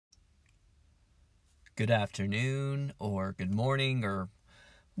good afternoon, or good morning, or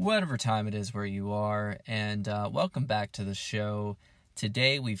whatever time it is where you are, and welcome back to the show.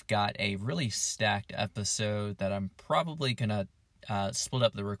 Today we've got a really stacked episode that I'm probably going to split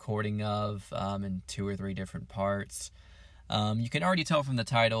up the recording of in 2 or 3 different parts. You can already tell from the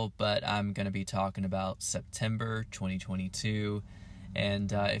title, but I'm going to be talking about September 2022.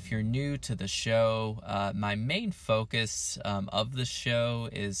 And if you're new to the show, my main focus of the show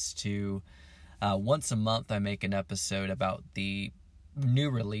is to, once a month, I make an episode about the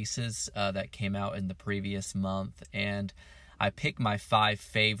new releases that came out in the previous month. And I pick my 5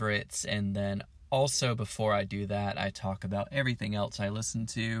 favorites, and then also before I do that, I talk about everything else I listen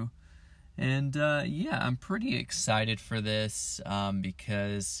to. And I'm pretty excited for this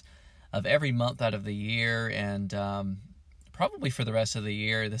because of every month out of the year, and probably for the rest of the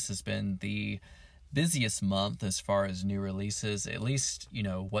year, this has been the busiest month as far as new releases, at least,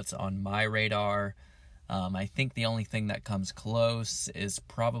 what's on my radar. I think the only thing that comes close is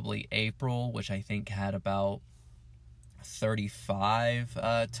probably April, which I think had about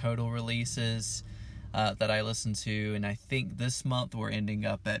 35 total releases that I listened to, and I think this month we're ending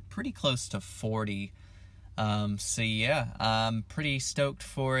up at pretty close to 40. I'm pretty stoked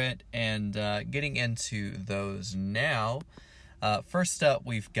for it, and getting into those now. First up,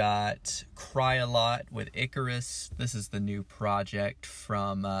 we've got Cry a Lot with Icarus. This is the new project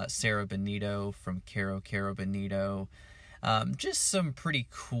from Sarah Benito, from Caro Benito. Just some pretty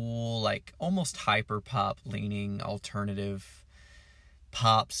cool, almost hyper-pop leaning alternative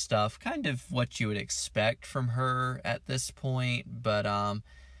pop stuff. Kind of what you would expect from her at this point, but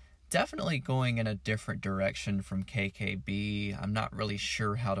definitely going in a different direction from KKB. I'm not really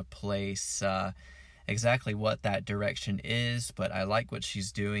sure how to place exactly what that direction is, but I like what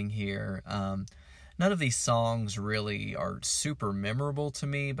she's doing here. None of these songs really are super memorable to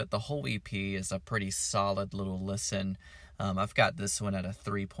me, but the whole EP is a pretty solid little listen. I've got this one at a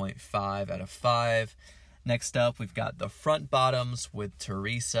 3.5 out of 5. Next up, we've got the Front Bottoms with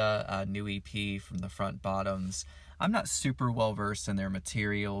Teresa, a new EP from the Front Bottoms. I'm not super well versed in their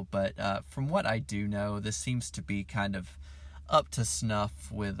material, but from what I do know, this seems to be kind of up to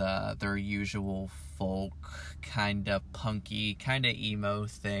snuff with their usual folk, kind of punky, kind of emo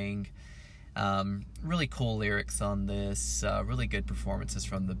thing. Really cool lyrics on this, really good performances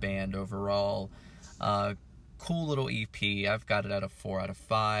from the band overall. Cool little EP. I've got it at a 4 out of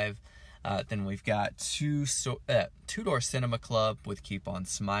 5. Then we've got Two Door Cinema Club with Keep On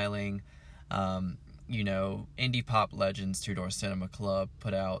Smiling. Indie pop legends Two Door Cinema Club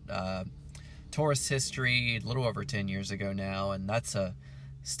put out Tourist History a little over 10 years ago now, and that's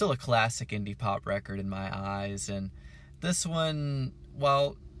still a classic indie pop record in my eyes. And this one,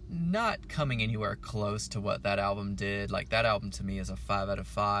 while not coming anywhere close to what that album did, that album to me is a 5 out of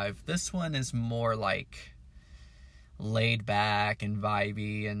 5. This one is more laid back and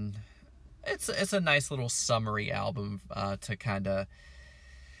vibey, and it's a nice little summery album to kind of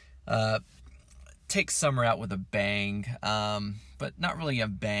take summer out with a bang, but not really a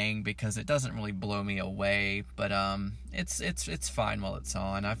bang because it doesn't really blow me away, but it's fine while it's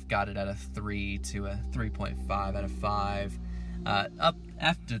on. I've got it at a 3 to a 3.5 out of 5. Up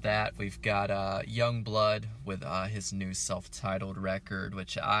after that, we've got Youngblood with his new self-titled record,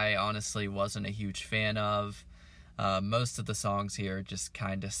 which I honestly wasn't a huge fan of. Most of the songs here just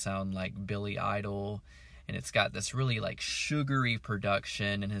kind of sound like Billy Idol, and it's got this really sugary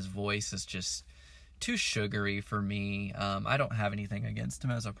production, and his voice is just too sugary for me. I don't have anything against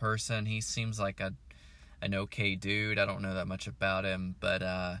him as a person. He seems like an okay dude. I don't know that much about him,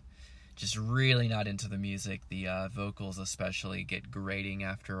 but just really not into the music. The vocals especially get grating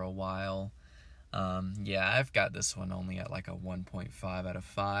after a while. I've got this one only at a 1.5 out of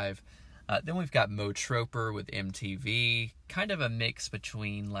 5. Then we've got Motroper with MTV, kind of a mix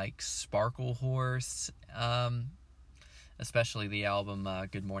between Sparkle Horse, especially the album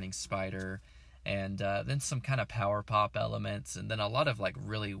Good Morning Spider, and then some kind of power pop elements, and then a lot of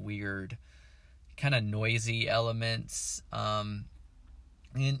really weird kind of noisy elements. And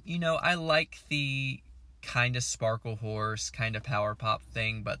I like the kind of Sparkle Horse, kind of power pop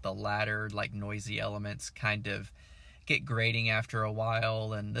thing, but the latter noisy elements kind of get grating after a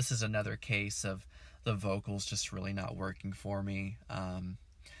while, and this is another case of the vocals just really not working for me.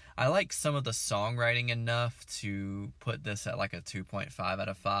 I like some of the songwriting enough to put this at a 2.5 out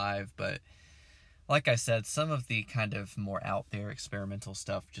of 5, but like I said, some of the kind of more out there experimental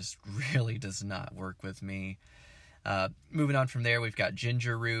stuff just really does not work with me. Moving on from there, we've got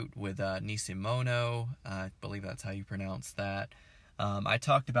Ginger Root with Nisimono. I believe that's how you pronounce that. I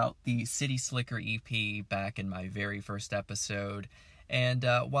talked about the City Slicker EP back in my very first episode, And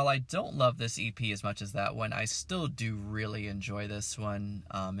while I don't love this EP as much as that one, I still do really enjoy this one.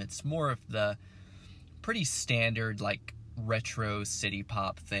 It's more of the pretty standard, like, retro city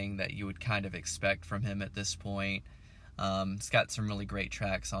pop thing that you would kind of expect from him at this point. It's got some really great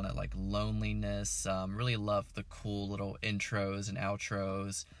tracks on it, like Loneliness. Really love the cool little intros and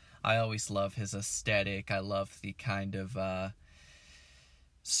outros. I always love his aesthetic. I love the kind of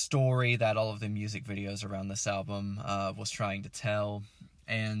story that all of the music videos around this album was trying to tell.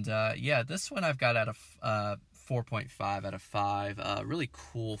 And yeah, this one I've got at a 4.5 out of 5. Really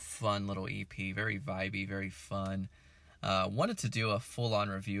cool, fun little EP. Very vibey, very fun. Wanted to do a full-on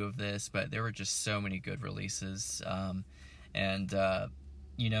review of this, but there were just so many good releases.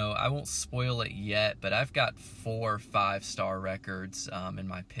 You know, I won't spoil it yet, but I've got 4 5-star records in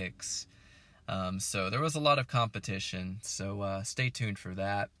my picks. So there was a lot of competition, so stay tuned for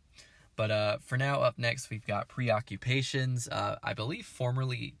that. But for now, up next, we've got Preoccupations, I believe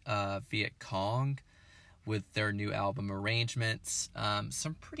formerly Viet Cong, with their new album Arrangements.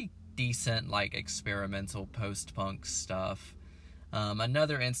 Some pretty decent, like, experimental post-punk stuff.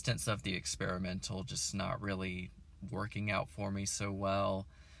 Another instance of the experimental just not really working out for me so well.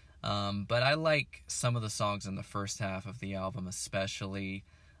 But I like some of the songs in the first half of the album especially.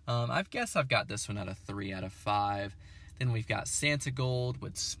 I guess I've got this one at a 3 out of 5. Then we've got Santa Gold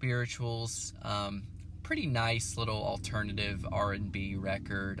with Spirituals. Pretty nice little alternative R&B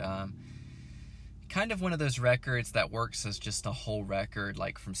record. Kind of one of those records that works as just a whole record,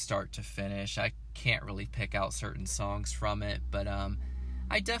 like from start to finish. I can't really pick out certain songs from it, but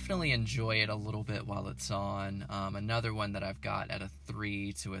I definitely enjoy it a little bit while it's on. Another one that I've got at a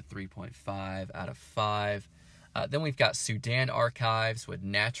 3 to a 3.5 out of 5. Then we've got Sudan Archives with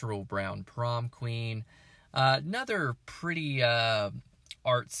Natural Brown Prom Queen. Another pretty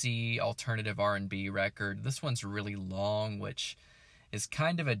artsy alternative R&B record. This one's really long, which is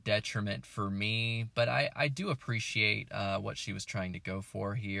kind of a detriment for me, but I do appreciate what she was trying to go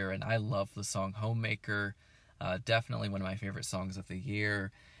for here, and I love the song Homemaker. Definitely one of my favorite songs of the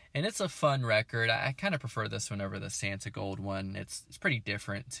year, and it's a fun record. I kind of prefer this one over the Santa Gold one. It's pretty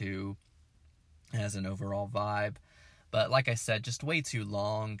different too, as an overall vibe, but like I said, just way too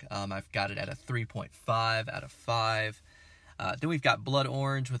long. I've got it at a 3.5 out of 5. Then we've got Blood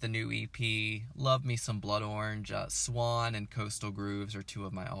Orange with a new EP. Love me some Blood Orange. Swan and Coastal Grooves are 2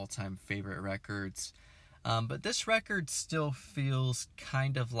 of my all-time favorite records. But this record still feels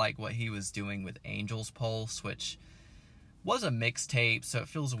kind of like what he was doing with Angel's Pulse, which was a mixtape, so it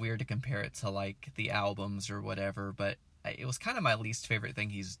feels weird to compare it to, like, the albums or whatever, but it was kind of my least favorite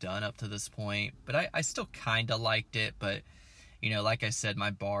thing he's done up to this point. But I still kind of liked it, but, you know, like I said, my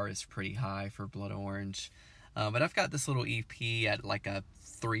bar is pretty high for Blood Orange. But I've got this little EP at like a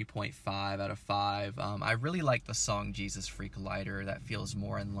 3.5 out of 5. I really like the song Jesus Freak Lighter. That feels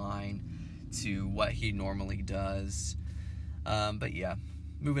more in line to what he normally does. But yeah,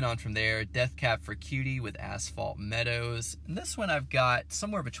 moving on from there, Death Cab for Cutie with Asphalt Meadows. And this one I've got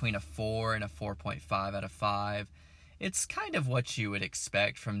somewhere between a 4 and a 4.5 out of 5. It's kind of what you would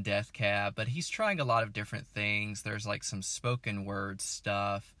expect from Death Cab, but he's trying a lot of different things. There's like some spoken word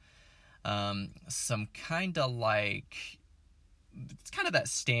stuff. Some kind of like, it's kind of that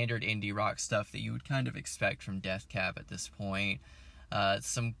standard indie rock stuff that you would kind of expect from Death Cab at this point.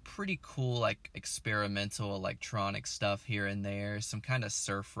 Some pretty cool, like, experimental electronic stuff here and there. Some kind of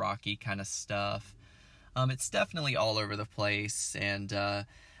surf rocky kind of stuff. It's definitely all over the place, and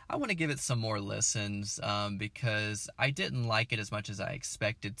I want to give it some more listens because I didn't like it as much as I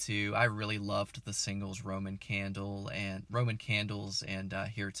expected to. I really loved the singles Roman Candles and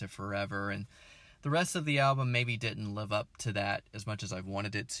Here to Forever, and the rest of the album maybe didn't live up to that as much as I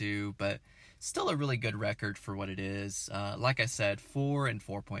wanted it to, but still a really good record for what it is. Like I said, 4 and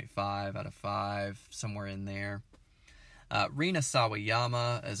 4.5 out of 5, somewhere in there. Rina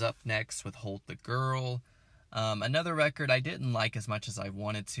Sawayama is up next with Hold the Girl. Another record I didn't like as much as I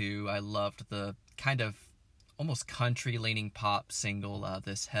wanted to. I loved the kind of almost country-leaning pop single,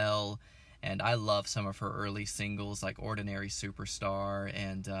 This Hell, and I love some of her early singles like Ordinary Superstar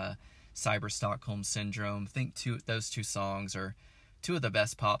and Cyber Stockholm Syndrome. I think those two songs are 2 of the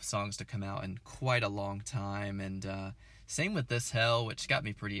best pop songs to come out in quite a long time, and same with This Hell, which got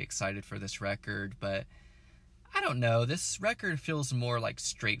me pretty excited for this record, but I don't know, this record feels more like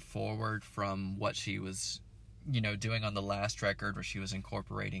straightforward from what she was, you know, doing on the last record, where she was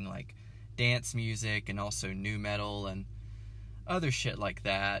incorporating like dance music and also nu metal and other shit like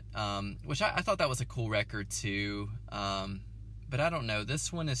that, which I thought that was a cool record too. But I don't know,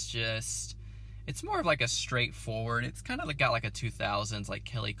 this one is just, it's more of like a straightforward, it's kind of got like a 2000s like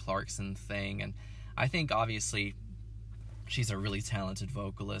Kelly Clarkson thing, and I think obviously she's a really talented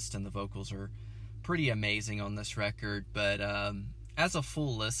vocalist, and the vocals are pretty amazing on this record. But as a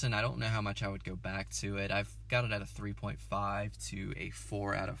full listen, I don't know how much I would go back to it. I've got it at a 3.5 to a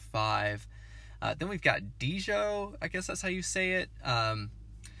 4 out of 5. Then we've got Dijo, I guess that's how you say it.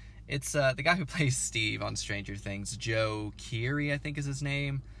 It's the guy who plays Steve on Stranger Things, Joe Keery, I think is his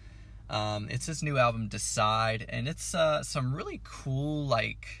name. It's his new album, Decide, and it's some really cool,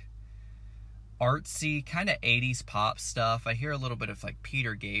 like, artsy, kind of 80s pop stuff. I hear a little bit of, like,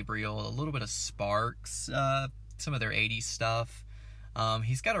 Peter Gabriel, a little bit of Sparks, some of their 80s stuff.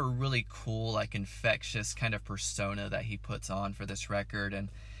 He's got a really cool, like, infectious kind of persona that he puts on for this record,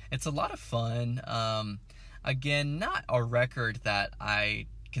 and it's a lot of fun. Again, not a record that I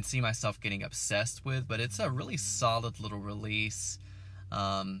can see myself getting obsessed with, but it's a really solid little release.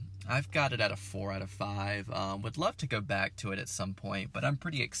 I've got it at a 4 out of 5. Would love to go back to it at some point, but I'm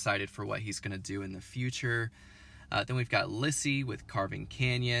pretty excited for what he's going to do in the future. Then we've got Lissy with Carving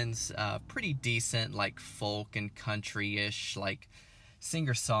Canyons. Pretty decent, like, folk and country-ish, like,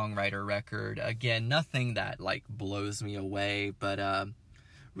 singer-songwriter record. Again, nothing that, like, blows me away, but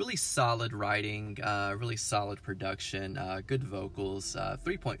really solid writing, really solid production, good vocals,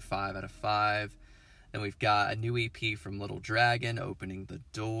 3.5 out of 5. Then we've got a new EP from Little Dragon, Opening the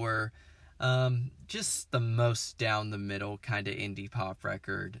Door. Just the most down the middle kind of indie pop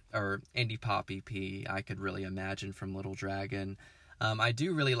record, or indie pop EP I could really imagine from Little Dragon. I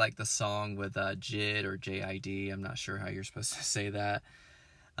do really like the song with JID or JID, I'm not sure how you're supposed to say that.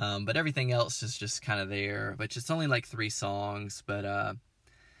 But everything else is just kind of there, which it's only like 3 songs, but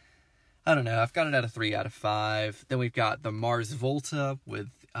I don't know, I've got it at a 3 out of 5. Then we've got the Mars Volta with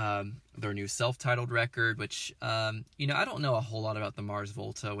their new self-titled record, which, you know, I don't know a whole lot about the Mars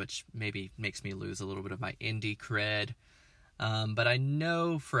Volta, which maybe makes me lose a little bit of my indie cred. But I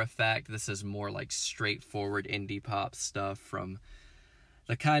know for a fact this is more like straightforward indie pop stuff from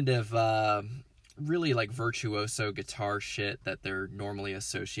the kind of really like virtuoso guitar shit that they're normally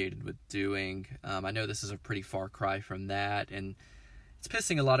associated with doing. I know this is a pretty far cry from that, and it's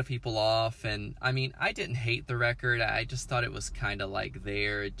pissing a lot of people off. And I mean, I didn't hate the record. I just thought it was kind of like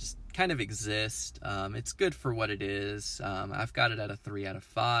there. It just kind of exists. It's good for what it is. I've got it at a 3 out of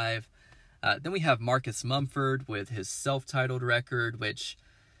 5. Then we have Marcus Mumford with his self-titled record, which,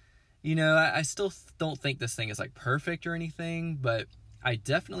 you know, I still don't think this thing is like perfect or anything, but I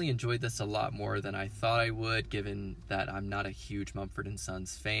definitely enjoyed this a lot more than I thought I would, given that I'm not a huge Mumford &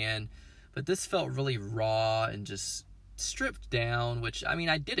 Sons fan. But this felt really raw and just stripped down, which, I mean,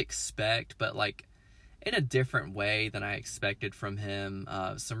 I did expect, but like in a different way than I expected from him.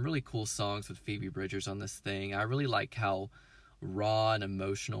 Some really cool songs with Phoebe Bridgers on this thing. I really like how raw and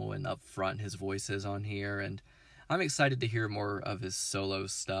emotional and upfront his voice is on here, and I'm excited to hear more of his solo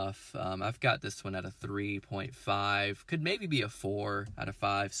stuff. I've got this one at a 3.5, could maybe be a 4 out of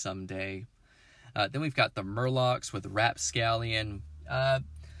 5 someday. Then we've got the Murlocs with Rapscallion,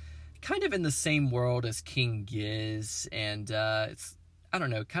 kind of in the same world as King Giz, and it's, I don't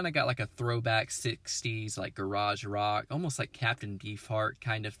know, kind of got like a throwback 60s, like garage rock, almost like Captain Beefheart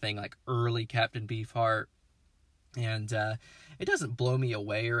kind of thing, like early Captain Beefheart. And it doesn't blow me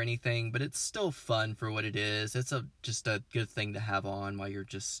away or anything, but it's still fun for what it is. It's just a good thing to have on while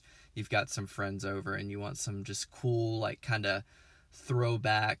you've got some friends over and you want some just cool, like kind of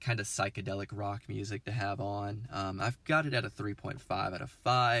throwback, kind of psychedelic rock music to have on. I've got it at a 3.5 out of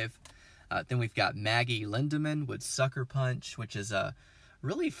 5. Then we've got Maggie Lindemann with Sucker Punch, which is a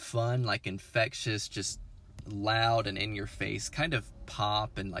really fun, like infectious, just loud and in your face kind of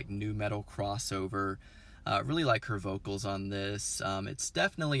pop and like nu metal crossover. Really like her vocals on this. It's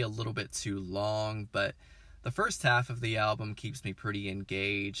definitely a little bit too long, but the first half of the album keeps me pretty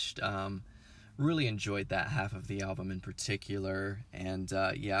engaged. Really enjoyed that half of the album in particular. And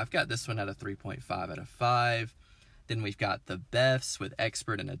yeah, I've got this one at a 3.5 out of 5. Then we've got the Beths with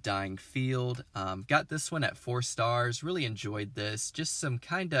Expert in a Dying Field. Got this one at 4 stars. Really enjoyed this. Just some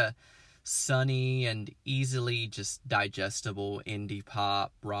kind of sunny and easily just digestible indie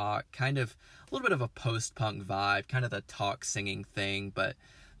pop rock, kind of a little bit of a post-punk vibe, kind of the talk singing thing, but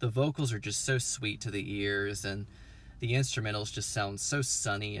the vocals are just so sweet to the ears, and the instrumentals just sound so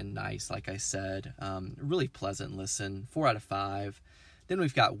sunny and nice, like I said. Really pleasant listen. 4 out of 5. Then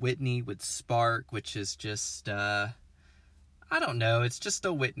we've got Whitney with Spark, which is just I don't know, it's just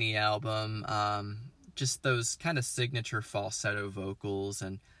a Whitney album. Just those kind of signature falsetto vocals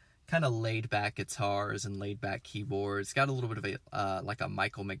and kind of laid back guitars and laid back keyboards. Got a little bit of a like a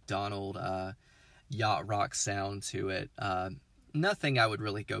Michael McDonald yacht rock sound to it. Nothing I would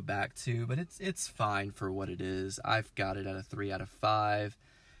really go back to, but it's fine for what it is. I've got it at a 3 out of 5.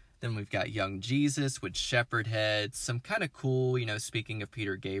 Then we've got Young Jesus with Shepherd Head. Some kind of cool, speaking of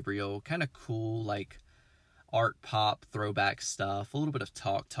Peter Gabriel, kind of cool, like, art pop throwback stuff. A little bit of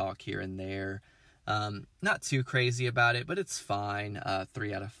talk here and there. Not too crazy about it, but it's fine.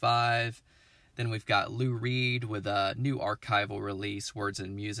 3 out of 5. Then we've got Lou Reed with a new archival release, Words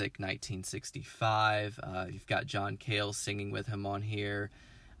and Music, 1965. You've got John Cale singing with him on here.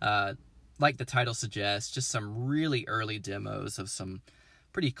 Like the title suggests, just some really early demos of some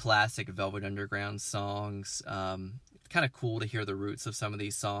pretty classic Velvet Underground songs. Kind of cool to hear the roots of some of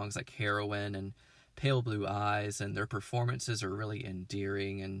these songs, like Heroin and Pale Blue Eyes, and their performances are really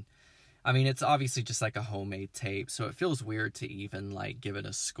endearing. And I mean, it's obviously just like a homemade tape, so it feels weird to even like give it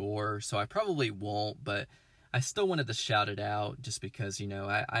a score, so I probably won't, but I still wanted to shout it out just because,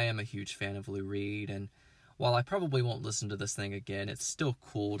 I am a huge fan of Lou Reed, and while I probably won't listen to this thing again, it's still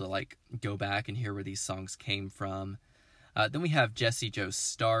cool to like go back and hear where these songs came from. Then we have Jessie Joe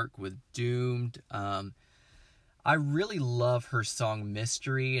Stark with Doomed. I really love her song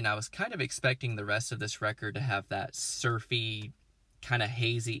Mystery, and I was kind of expecting the rest of this record to have that surfy, kind of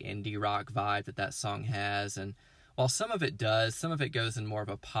hazy indie rock vibe that song has. And while some of it does, some of it goes in more of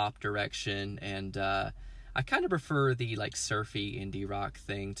a pop direction, and I kind of prefer the like surfy indie rock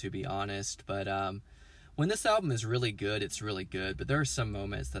thing, to be honest. But when this album is really good, it's really good, but there are some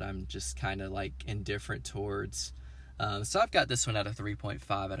moments that I'm just kind of like indifferent towards. So I've got this one at a 3.5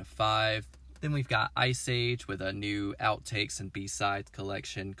 out of 5. Then we've got Ice Age with a new outtakes and B-sides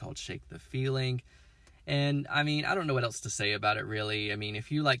collection called Shake the Feeling. And I mean, I don't know what else to say about it, really. I mean,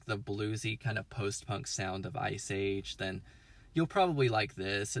 if you like the bluesy kind of post-punk sound of Ice Age, then you'll probably like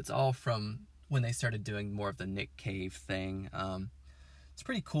this. It's all from when they started doing more of the Nick Cave thing. It's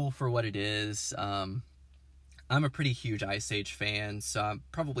pretty cool for what it is. I'm a pretty huge Ice Age fan, so I'm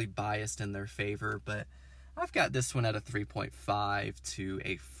probably biased in their favor, but I've got this one at a 3.5 to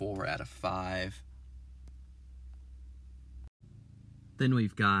a 4 out of 5. Then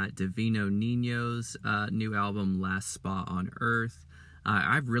we've got Divino Niño's new album, Last Spot on Earth.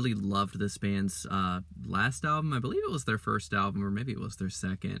 I've really loved this band's last album. I believe it was their first album, or maybe it was their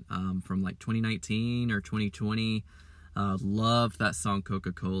second, from like 2019 or 2020. Loved that song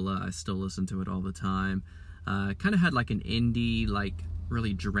Coca-Cola. I still listen to it all the time. Kind of had like an indie, like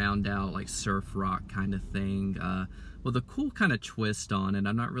really drowned out, like surf rock kind of thing, with a cool kind of twist on it.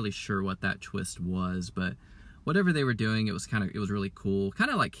 I'm not really sure what that twist was, but whatever they were doing, it was really cool. Kind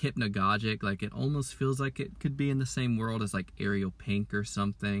of like hypnagogic, like it almost feels like it could be in the same world as like Ariel Pink or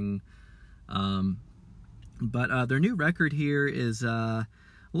something. But their new record here is a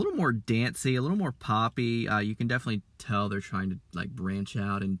little more dancey, a little more poppy. You can definitely tell they're trying to like branch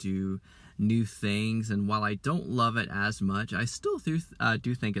out and do new things, and while I don't love it as much, I still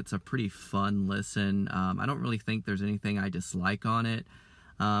do think it's a pretty fun listen. I don't really think there's anything I dislike on it.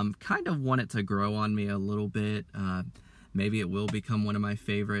 Kind of want it to grow on me a little bit. Maybe it will become one of my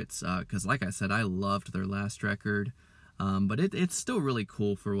favorites, because like I said, I loved their last record, but it's still really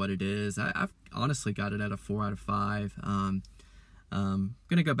cool for what it is. I've honestly got it at a 4 out of 5.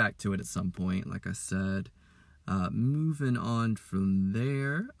 Gonna go back to it at some point, like I said. Moving on from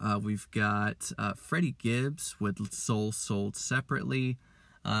there, we've got Freddie Gibbs with Soul Sold Separately.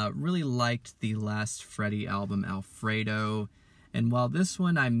 Really liked the last Freddie album, Alfredo. And while this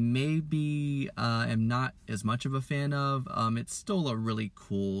one I maybe am not as much of a fan of, it's still a really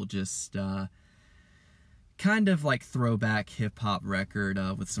cool, just kind of like throwback hip-hop record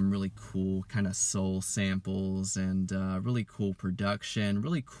with some really cool kind of soul samples and really cool production,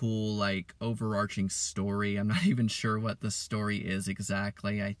 really cool like overarching story. I'm not even sure what the story is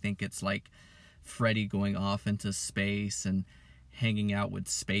exactly. I think it's like Freddie going off into space and hanging out with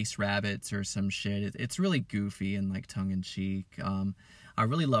space rabbits or some shit. It's really goofy and like tongue-in-cheek. I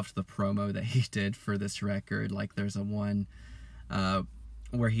really loved the promo that he did for this record. Like there's a one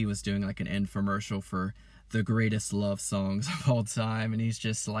where he was doing like an infomercial for the greatest love songs of all time, and he's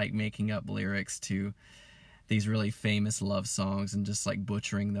just like making up lyrics to these really famous love songs and just like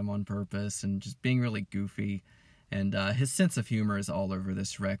butchering them on purpose and just being really goofy. And his sense of humor is all over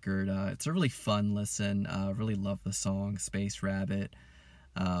this record. It's a really fun listen. Really love the song Space Rabbit,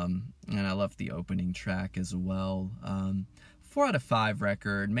 and I love the opening track as well. 4 out of 5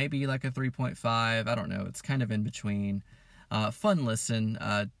 record, maybe like a 3.5. I don't know. It's kind of in between. Fun listen.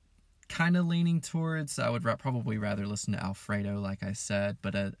 Kind of leaning towards, I would probably rather listen to Alfredo, like I said,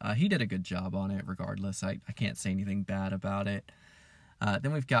 but he did a good job on it regardless. I can't say anything bad about it.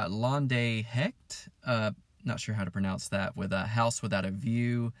 Then we've got Londe Hecht, not sure how to pronounce that, with a House Without a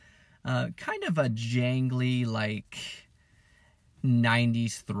View. Kind of a jangly, like,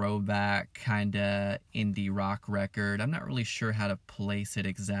 90s throwback kind of indie rock record. I'm not really sure how to place it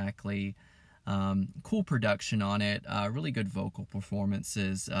exactly. Cool production on it, really good vocal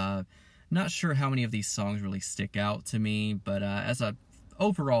performances. Not sure how many of these songs really stick out to me, but as a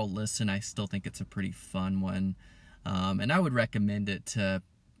overall listen, I still think it's a pretty fun one. And I would recommend it to,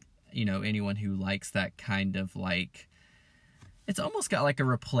 anyone who likes that kind of like, it's almost got like a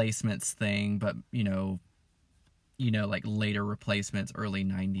Replacements thing, but, like later Replacements, early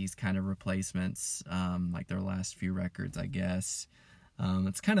 90s kind of Replacements, like their last few records, I guess.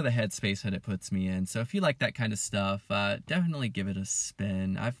 It's kind of the headspace that it puts me in. So if you like that kind of stuff, definitely give it a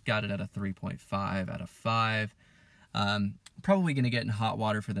spin. I've got it at a 3.5 out of 5. Probably going to get in hot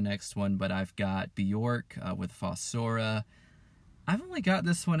water for the next one, but I've got Bjork with Fossora. I've only got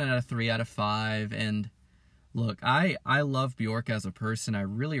this one at a 3 out of 5, and look, I love Bjork as a person. I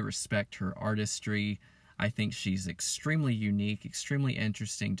really respect her artistry. I think she's extremely unique, extremely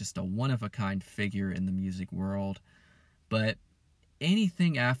interesting, just a one-of-a-kind figure in the music world. But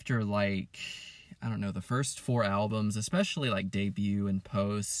anything after, like, I don't know, the first 4 albums, especially like Debut and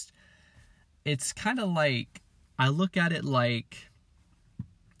Post, it's kind of like, I look at it like,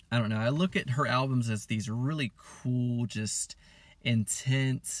 I don't know, I look at her albums as these really cool, just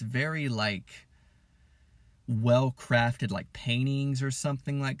intense, very like well-crafted like paintings or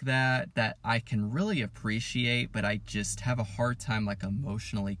something like that I can really appreciate, but I just have a hard time like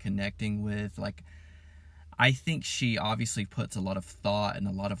emotionally connecting with. Like, I think she obviously puts a lot of thought and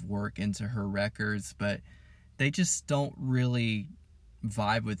a lot of work into her records, but they just don't really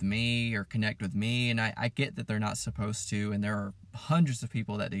vibe with me or connect with me. And I get that they're not supposed to, and there are hundreds of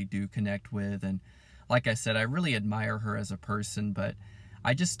people that they do connect with. And like I said, I really admire her as a person, but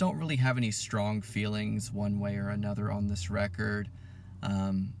I just don't really have any strong feelings one way or another on this record.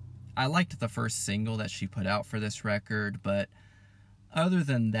 I liked the first single that she put out for this record, but other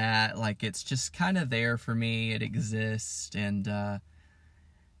than that, like, it's just kind of there for me. It exists, and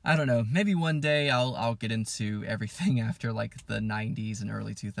I don't know, maybe one day I'll get into everything after like the 90s and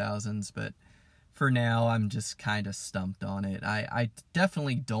early 2000s, but for now I'm just kind of stumped on it. I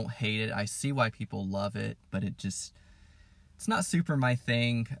definitely don't hate it. I see why people love it, but it's not super my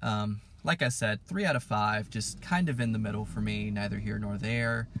thing. Like I said, 3 out of 5, just kind of in the middle for me, neither here nor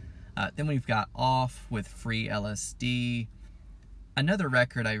there. Then we've got Off with Free LSD. Another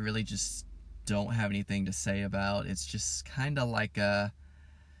record I really just don't have anything to say about. It's just kind of like a,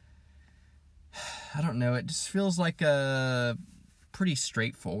 I don't know, it just feels like a pretty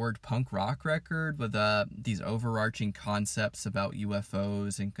straightforward punk rock record with these overarching concepts about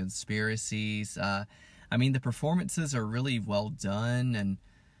UFOs and conspiracies. I mean, the performances are really well done and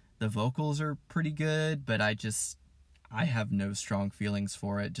the vocals are pretty good, but I have no strong feelings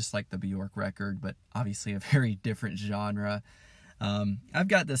for it, just like the Bjork record, but obviously a very different genre. I've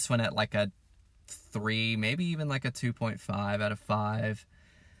got this one at like a 3, maybe even like a 2.5 out of 5.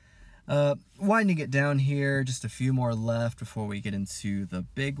 Winding it down here, just a few more left before we get into the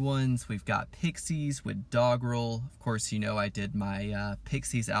big ones. We've got Pixies with Doggerel. Of course, I did my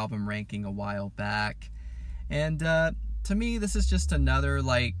Pixies album ranking a while back. And to me, this is just another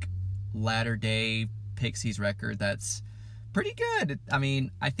like latter-day Pixies record that's pretty good. I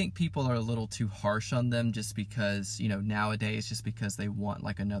mean, I think people are a little too harsh on them just because, nowadays, just because they want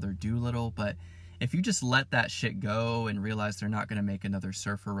like another Doolittle. But if you just let that shit go and realize they're not going to make another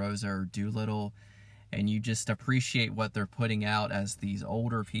Surfer Rosa or Doolittle, and you just appreciate what they're putting out as these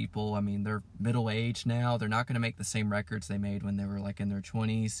older people, I mean, they're middle-aged now. They're not going to make the same records they made when they were like in their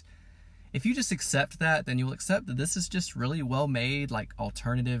 20s. If you just accept that, then you'll accept that this is just really well-made, like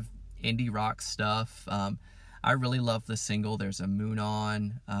alternative indie rock stuff. I really love the single, There's a Moon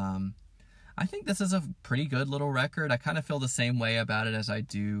On. I think this is a pretty good little record. I kind of feel the same way about it as I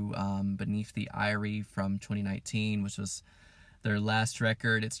do Beneath the Eyrie from 2019, which was their last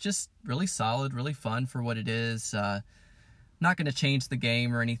record. It's just really solid, really fun for what it is. Not going to change the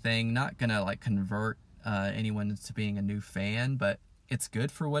game or anything. Not going to like convert anyone into being a new fan, but it's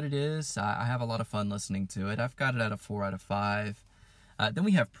good for what it is. I have a lot of fun listening to it. I've got it at a 4 out of 5. Then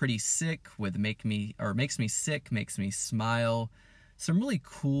we have Pretty Sick with Makes Me Sick, Makes Me Smile. Some really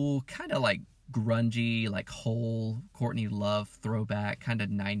cool, kind of like grungy, like Hole, Courtney Love throwback, kind of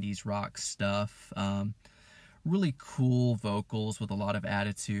 90s rock stuff. Really cool vocals with a lot of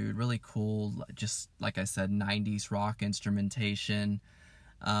attitude. Really cool, just like I said, 90s rock instrumentation.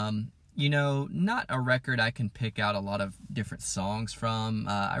 Not a record I can pick out a lot of different songs from.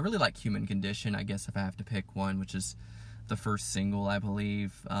 I really like Human Condition, I guess, if I have to pick one, which is the first single, I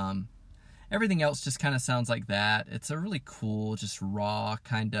believe. Everything else just kind of sounds like that. It's a really cool, just raw,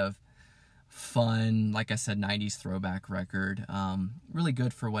 kind of fun, like I said, 90s throwback record. Really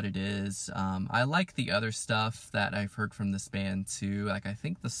good for what it is. I like the other stuff that I've heard from this band too. Like, I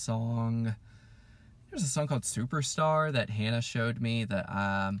think there's a song called Superstar that Hannah showed me that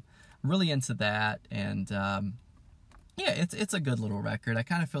I'm really into that. And yeah, it's a good little record. I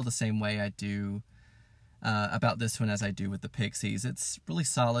kind of feel the same way I do about this one as I do with the Pixies. It's really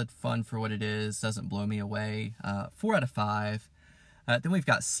solid, fun for what it is, doesn't blow me away. 4 out of 5. Then we've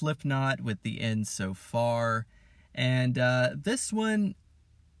got Slipknot with The End So Far. And this one,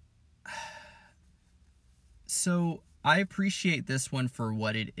 so I appreciate this one for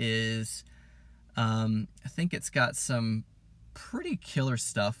what it is. I think it's got some pretty killer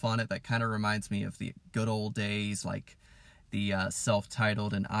stuff on it that kind of reminds me of the good old days, like the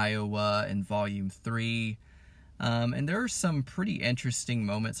self-titled in Iowa and Volume 3. And there are some pretty interesting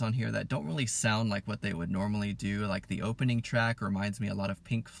moments on here that don't really sound like what they would normally do. Like the opening track reminds me a lot of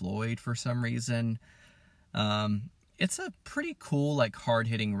Pink Floyd for some reason. It's a pretty cool, like,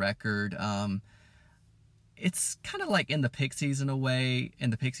 hard-hitting record. It's kind of like in the Pixies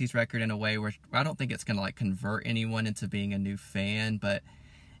record in a way where I don't think it's going to, like, convert anyone into being a new fan, but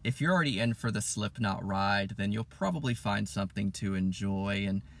if you're already in for the Slipknot ride, then you'll probably find something to enjoy.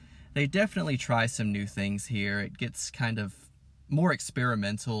 And they definitely try some new things here. It gets kind of more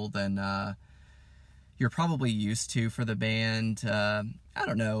experimental than you're probably used to for the band. I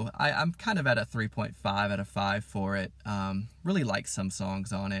don't know. I'm kind of at a 3.5 out of 5 for it. Really like some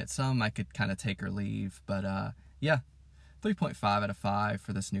songs on it. Some I could kind of take or leave. But yeah, 3.5 out of 5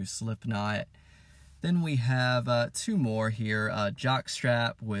 for this new Slipknot. Then we have 2 more here.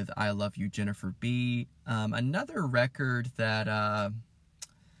 Jockstrap with I Love You, Jennifer B. Another record that, I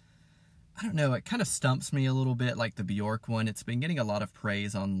don't know, it kind of stumps me a little bit, like the Bjork one. It's been getting a lot of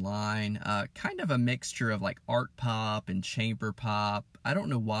praise online. Kind of a mixture of like art pop and chamber pop. I don't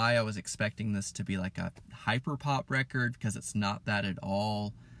know why I was expecting this to be like a hyper pop record, because it's not that at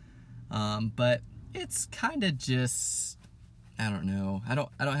all. But it's kind of just, I don't know. I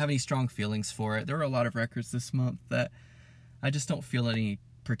don't have any strong feelings for it. There are a lot of records this month that I just don't feel any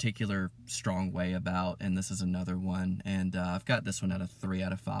particular strong way about, and this is another one. And I've got this one at a 3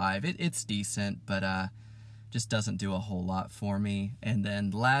 out of 5. It's decent, but just doesn't do a whole lot for me. And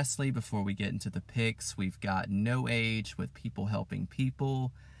then lastly, before we get into the picks, we've got No Age with People Helping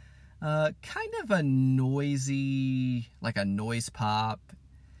People. Kind of a noisy, like a noise pop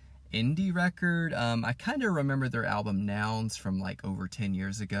indie record. I kind of remember their album Nouns from like over 10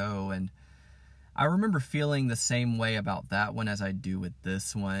 years ago, and I remember feeling the same way about that one as I do with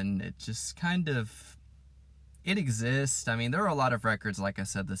this one. It just kind of, it exists. I mean, there are a lot of records, like I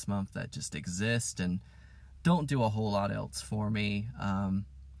said, this month that just exist and don't do a whole lot else for me.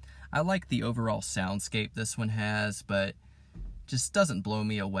 I like the overall soundscape this one has, but just doesn't blow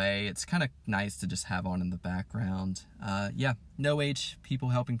me away. It's kind of nice to just have on in the background. Yeah, No Age, People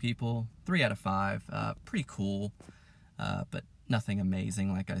Helping People, 3 out of 5. Pretty cool, but nothing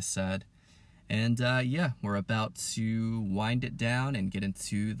amazing, like I said. And yeah, we're about to wind it down and get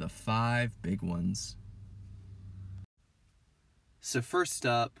into the 5 big ones. So first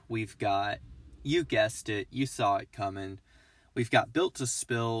up, we've got, you guessed it, you saw it coming. We've got Built to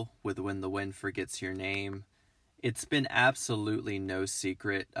Spill with When the Wind Forgets Your Name. It's been absolutely no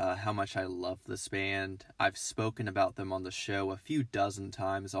secret how much I love this band. I've spoken about them on the show a few dozen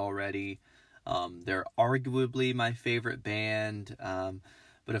times already. They're arguably my favorite band,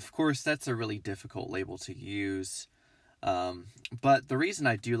 but of course that's a really difficult label to use. But the reason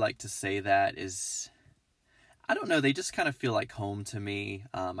I do like to say that is, I don't know, they just kind of feel like home to me.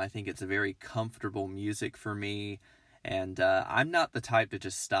 I think it's a very comfortable music for me, and I'm not the type to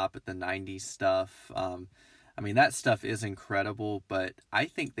just stop at the 90s stuff. I mean, that stuff is incredible, but I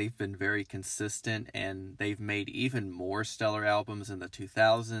think they've been very consistent, and they've made even more stellar albums in the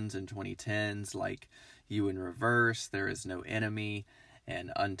 2000s and 2010s, like You in Reverse, There Is No Enemy,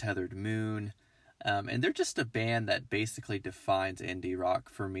 and Untethered Moon. And they're just a band that basically defines indie rock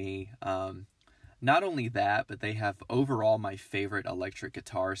for me. Not only that, but they have overall my favorite electric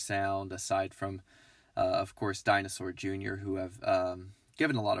guitar sound, aside from, of course, Dinosaur Jr., who I've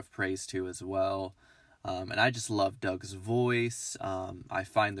given a lot of praise to as well. And I just love Doug's voice. I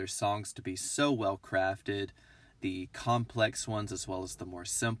find their songs to be so well crafted, the complex ones as well as the more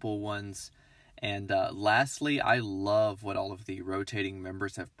simple ones. And lastly, I love what all of the rotating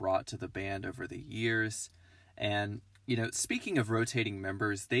members have brought to the band over the years. And, you know, speaking of rotating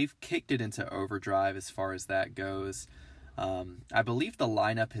members, they've kicked it into overdrive as far as that goes. I believe the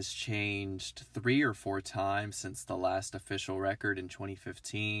lineup has changed 3 or 4 times since the last official record in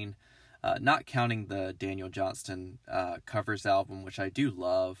 2015. Not counting the Daniel Johnston covers album, which I do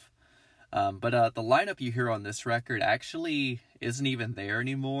love. But the lineup you hear on this record actually isn't even there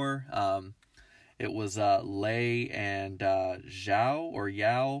anymore. It was Lei and Zhao or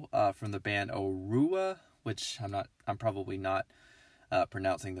Yao from the band Orua, which I'm probably not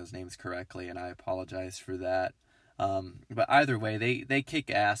pronouncing those names correctly, and I apologize for that. But either way, they kick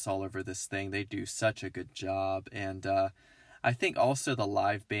ass all over this thing. They do such a good job, and I think also the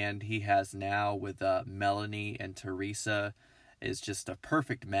live band he has now with Melanie and Teresa is just a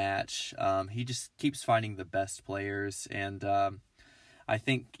perfect match. He just keeps finding the best players, and I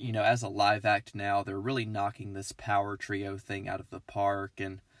think, as a live act now, they're really knocking this power trio thing out of the park.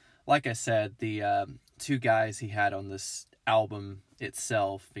 And like I said, the two guys he had on this album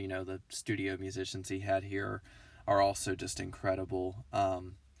itself, the studio musicians he had here, are also just incredible.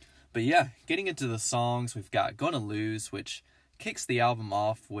 But yeah, getting into the songs, we've got Gonna Lose, which kicks the album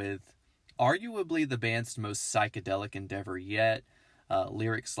off with arguably the band's most psychedelic endeavor yet.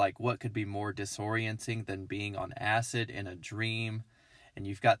 Lyrics like, what could be more disorienting than being on acid in a dream? And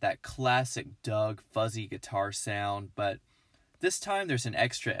you've got that classic Doug fuzzy guitar sound, but this time there's an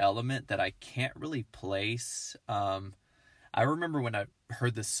extra element that I can't really place. I remember when I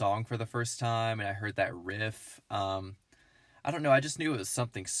heard this song for the first time and I heard that riff, I don't know, I just knew it was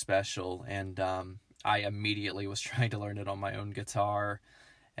something special, and I immediately was trying to learn it on my own guitar.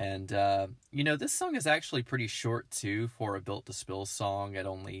 And, this song is actually pretty short, too, for a Built to Spill song at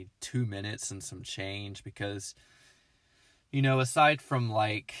only 2 minutes and some change, because, aside from,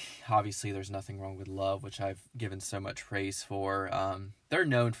 obviously There's Nothing Wrong with Love, which I've given so much praise for, they're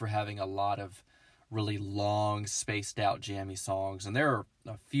known for having a lot of really long, spaced-out, jammy songs, and there are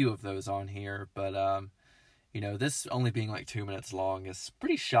a few of those on here, but, this only being 2 minutes long is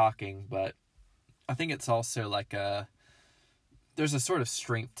pretty shocking, but I think it's also there's a sort of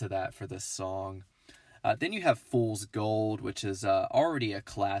strength to that for this song. Then you have Fool's Gold, which is already a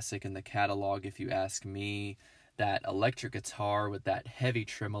classic in the catalog, if you ask me. That electric guitar with that heavy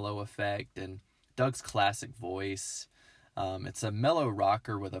tremolo effect and Doug's classic voice. It's a mellow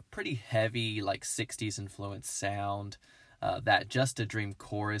rocker with a pretty heavy, 60s influenced sound. That Just a Dream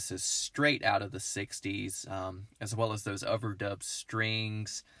chorus is straight out of the 60s, as well as those overdub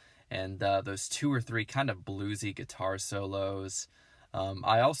strings and those 2 or 3 kind of bluesy guitar solos.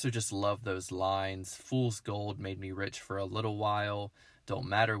 I also just love those lines. Fool's Gold made me rich for a little while. Don't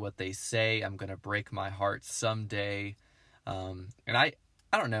matter what they say, I'm gonna break my heart someday. And I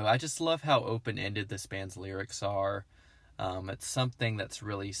don't know, I just love how open-ended this band's lyrics are. It's something that's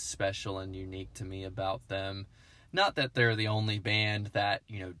really special and unique to me about them. Not that they're the only band that,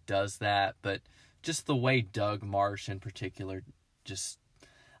 does that, but just the way Doug Marsh in particular just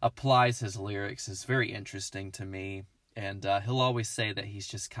applies his lyrics is very interesting to me. And he'll always say that he's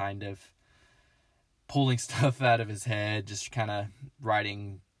just kind of pulling stuff out of his head, just kind of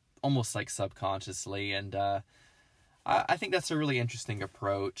writing almost subconsciously. And I think that's a really interesting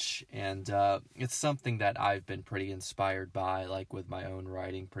approach. And it's something that I've been pretty inspired by, with my own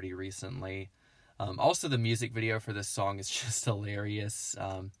writing pretty recently. Also, the music video for this song is just hilarious.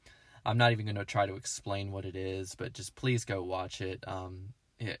 I'm not even going to try to explain what it is, but just please go watch it.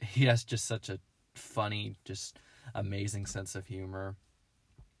 He has just such a funny, just amazing sense of humor.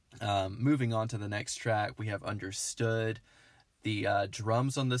 Moving on to the next track, we have Understood. The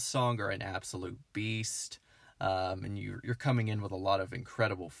drums on this song are an absolute beast. And you're coming in with a lot of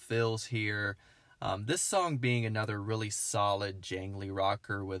incredible fills here. This song being another really solid, jangly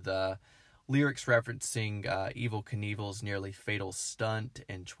rocker with lyrics referencing Evel Knievel's nearly fatal stunt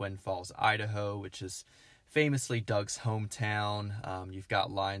in Twin Falls, Idaho, which is famously Doug's hometown. You've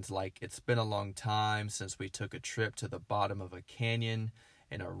got lines like, it's been a long time since we took a trip to the bottom of a canyon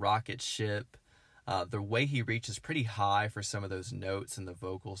in a rocket ship. The way he reaches pretty high for some of those notes and the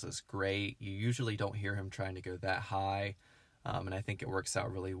vocals is great. You usually don't hear him trying to go that high, and I think it works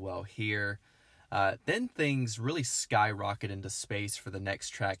out really well here. Then things really skyrocket into space for the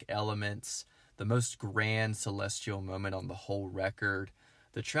next track, Elements, the most grand celestial moment on the whole record.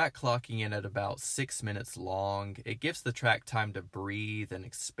 The track clocking in at about 6 minutes long. It gives the track time to breathe and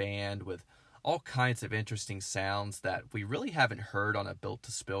expand with all kinds of interesting sounds that we really haven't heard on a Built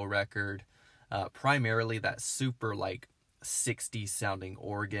to Spill record. Primarily that super 60s sounding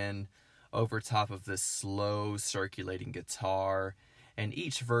organ over top of this slow circulating guitar, and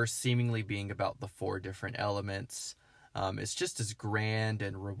each verse seemingly being about the 4 different elements. It's just as grand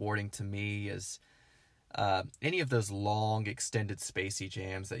and rewarding to me as any of those long extended spacey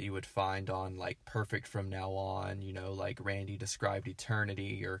jams that you would find on Perfect From Now On, Randy Described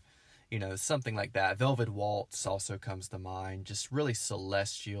Eternity, or something like that. Velvet Waltz also comes to mind. Just really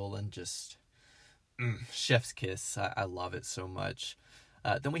celestial and just chef's kiss. I love it so much.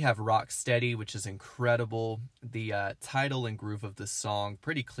 Then we have Rock Steady, which is incredible. The title and groove of this song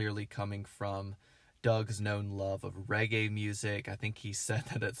pretty clearly coming from Doug's known love of reggae music. I think he said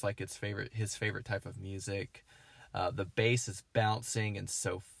that it's like his favorite type of music. The bass is bouncing and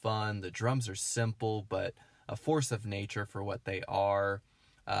so fun. The drums are simple, but a force of nature for what they are.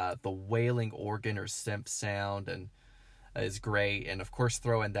 The wailing organ or synth sound and is great. And of course,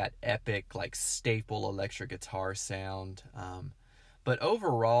 throw in that epic, like staple electric guitar sound. But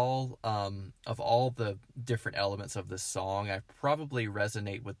overall, of all the different elements of this song, I probably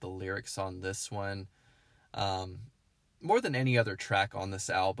resonate with the lyrics on this one more than any other track on this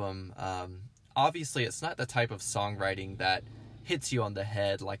album. Obviously, it's not the type of songwriting that hits you on the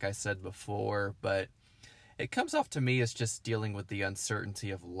head, like I said before, but it comes off to me as just dealing with the uncertainty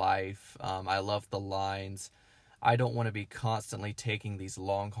of life. I love the lines, "I don't want to be constantly taking these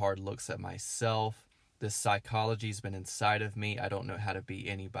long, hard looks at myself. This psychology's been inside of me. I don't know how to be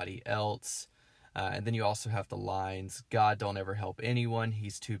anybody else." And then you also have the lines, "God don't ever help anyone.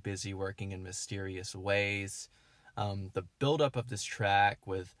 He's too busy working in mysterious ways." The buildup of this track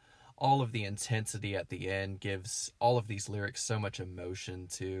with all of the intensity at the end gives all of these lyrics so much emotion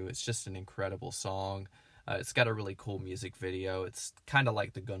too. It's just an incredible song. It's got a really cool music video. It's kind of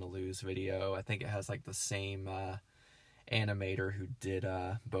like the Gonna Lose video. I think it has like the same animator who did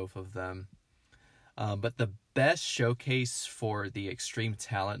both of them. But the best showcase for the extreme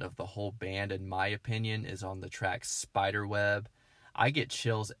talent of the whole band, in my opinion, is on the track Spiderweb. I get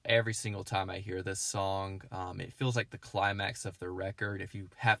chills every single time I hear this song. It feels like the climax of the record if you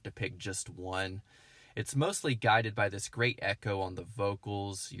have to pick just one. It's mostly guided by this great echo on the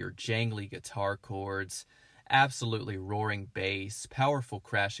vocals, your jangly guitar chords, absolutely roaring bass, powerful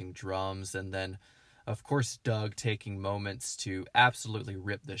crashing drums, and then, of course, Doug taking moments to absolutely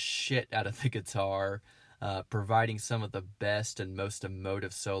rip the shit out of the guitar, providing some of the best and most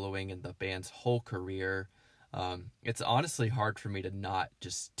emotive soloing in the band's whole career. It's honestly hard for me to not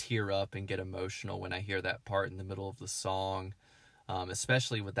just tear up and get emotional when I hear that part in the middle of the song,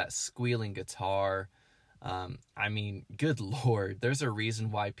 especially with that squealing guitar. I mean, good Lord, there's a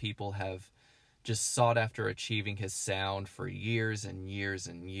reason why people have just sought after achieving his sound for years and years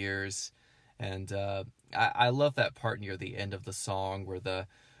and years. And I love that part near the end of the song where the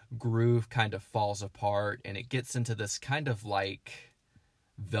groove kind of falls apart and it gets into this kind of like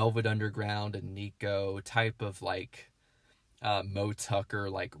Velvet Underground and Nico type of like Mo Tucker,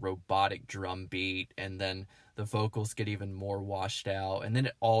 like robotic drum beat. And then the vocals get even more washed out. And then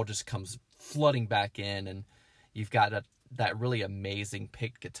it all just comes flooding back in. And you've got that really amazing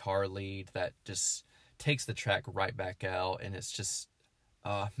picked guitar lead that just takes the track right back out. And it's just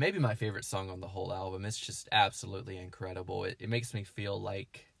maybe my favorite song on the whole album. It's just absolutely incredible. It makes me feel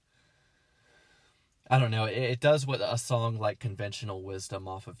like, I don't know, it does what a song like Conventional Wisdom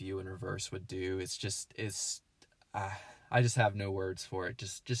off of You in Reverse would do. I just have no words for it.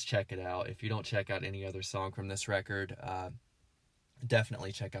 Just check it out. If you don't check out any other song from this record,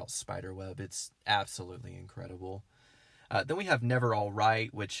 definitely check out Spiderweb. It's absolutely incredible. Then we have Never All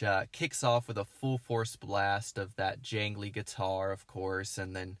Right, which kicks off with a full force blast of that jangly guitar, of course,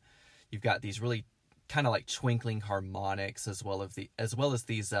 and then you've got these really kind of like twinkling harmonics as well as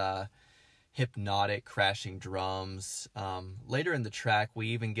these hypnotic crashing drums. Later in the track, we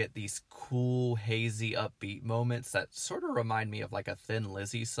even get these cool, hazy, upbeat moments that sort of remind me of like a Thin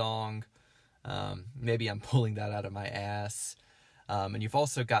Lizzy song. Maybe I'm pulling that out of my ass. And you've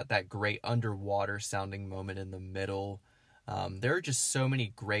also got that great underwater sounding moment in the middle. There are just so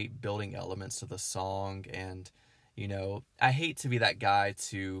many great building elements to the song, and you know, I hate to be that guy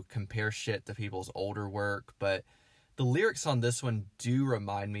to compare shit to people's older work, but the lyrics on this one do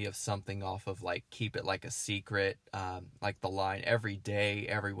remind me of something off of like Keep It Like a Secret, like the line, "Every day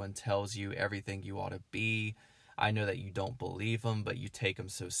everyone tells you everything you ought to be. I know that you don't believe them, but you take them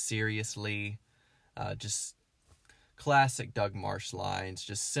so seriously." Just classic Doug Marsh lines,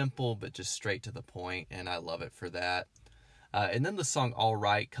 just simple but just straight to the point, and I love it for that. And then the song All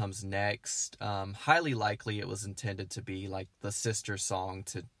Right comes next. Highly likely it was intended to be like the sister song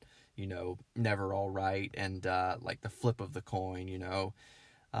to, you know, Never All Right, and like the flip of the coin, you know.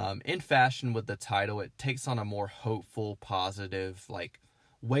 In fashion with the title, it takes on a more hopeful, positive, like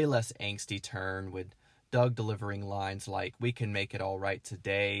way less angsty turn, with Doug delivering lines like, "We can make it all right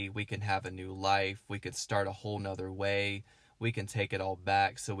today, we can have a new life, we can start a whole nother way, we can take it all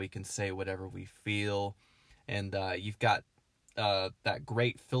back so we can say whatever we feel." And you've got that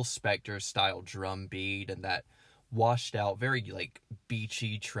great Phil Spector style drum beat and that washed out, very like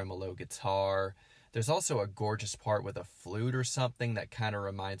beachy tremolo guitar. There's also a gorgeous part with a flute or something that kind of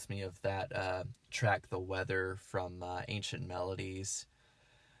reminds me of that track The Weather from Ancient Melodies.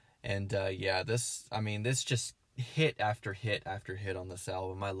 And yeah, this just hit after hit after hit on this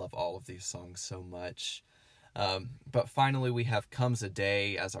album. I love all of these songs so much. But finally we have Comes a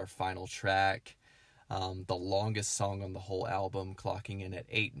Day as our final track. The longest song on the whole album, clocking in at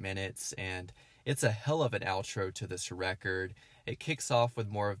 8 minutes, and it's a hell of an outro to this record. It kicks off with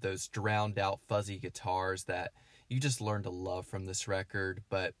more of those drowned out fuzzy guitars that you just learn to love from this record,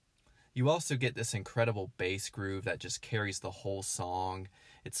 but you also get this incredible bass groove that just carries the whole song.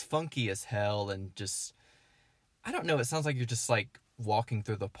 It's funky as hell, and just, I don't know, it sounds like you're just like walking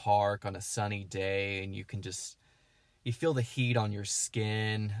through the park on a sunny day, and you feel the heat on your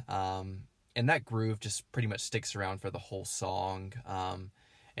skin, and that groove just pretty much sticks around for the whole song.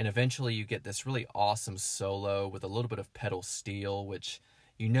 And eventually you get this really awesome solo with a little bit of pedal steel, which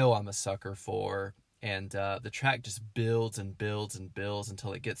you know I'm a sucker for. And the track just builds and builds and builds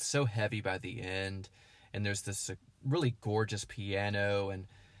until it gets so heavy by the end. And there's this really gorgeous piano, and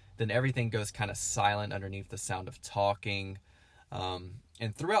then everything goes kind of silent underneath the sound of talking.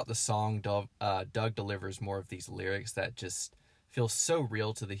 And throughout the song, Doug delivers more of these lyrics that just feel so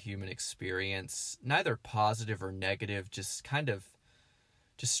real to the human experience. Neither positive or negative, just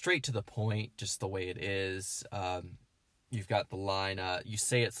straight to the point, just the way it is. You've got the line, you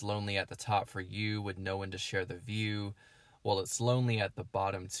say it's lonely at the top for you with no one to share the view. Well, it's lonely at the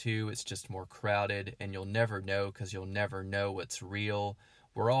bottom too, it's just more crowded, and you'll never know because you'll never know what's real.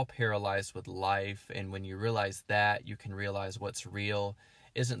 We're all paralyzed with life, and when you realize that, you can realize what's real.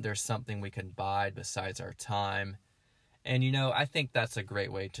 Isn't there something we can bide besides our time? And, you know, I think that's a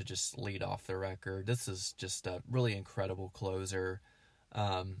great way to just lead off the record. This is just a really incredible closer.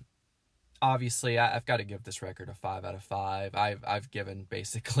 Obviously, I've got to give this record a 5 out of 5. I've given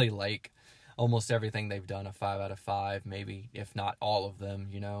basically like almost everything they've done a 5 out of 5, maybe if not all of them,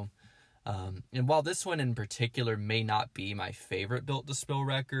 you know. And while this one in particular may not be my favorite Built to Spill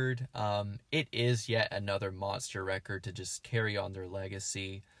record, it is yet another monster record to just carry on their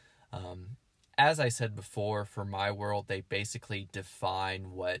legacy. As I said before, for my world, they basically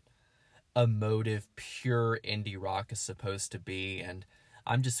define what emotive, pure indie rock is supposed to be, and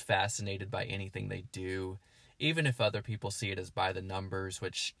I'm just fascinated by anything they do, even if other people see it as by the numbers,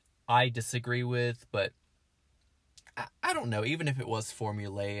 which I disagree with, but I don't know, even if it was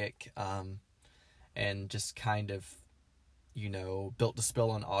formulaic, and just kind of, you know, Built to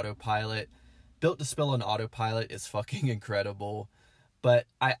Spill on autopilot. Built to Spill on autopilot is fucking incredible. But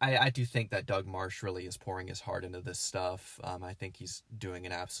I do think that Doug Marsh really is pouring his heart into this stuff. I think he's doing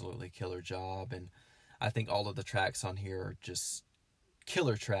an absolutely killer job. And I think all of the tracks on here are just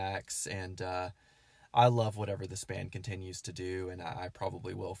killer tracks. And I love whatever this band continues to do. And I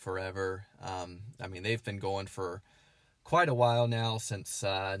probably will forever. I mean, they've been going for quite a while now, since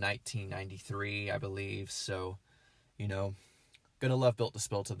 1993, I believe. So, you know, gonna love Built to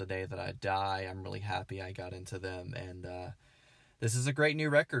Spill to the day that I die. I'm really happy I got into them. And this is a great new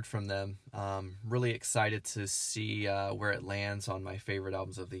record from them. Really excited to see where it lands on my favorite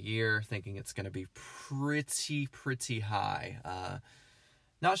albums of the year. Thinking it's going to be pretty high.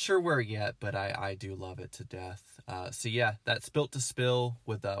 Not sure where yet, but I do love it to death. So yeah, that's Built to Spill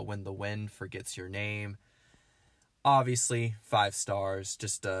with When the Wind Forgets Your Name. Obviously, 5 stars.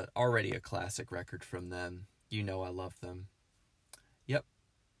 Just already a classic record from them. You know I love them. Yep.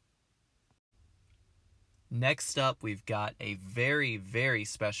 Next up, we've got a very, very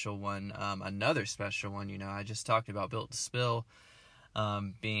special one. Another special one, you know. I just talked about Built to Spill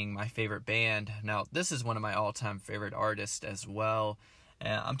being my favorite band. Now, this is one of my all-time favorite artists as well.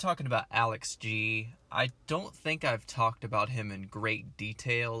 I'm talking about Alex G. I don't think I've talked about him in great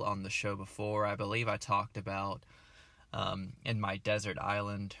detail on the show before. I believe I talked about, in my Desert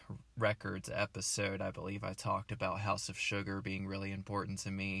Island Records episode, I believe I talked about House of Sugar being really important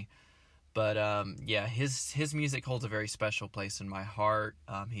to me. But yeah, his music holds a very special place in my heart.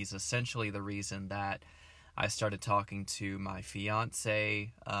 He's essentially the reason that I started talking to my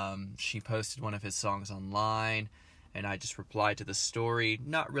fiance. She posted one of his songs online, and I just replied to the story,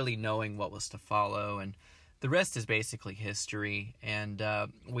 not really knowing what was to follow. And the rest is basically history. And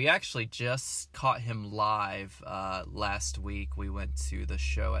we actually just caught him live last week. We went to the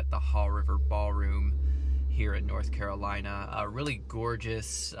show at the Haw River Ballroom here in North Carolina. A really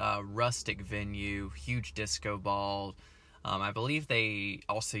gorgeous, rustic venue, huge disco ball. I believe they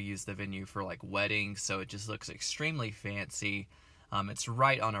also use the venue for like weddings, so it just looks extremely fancy. It's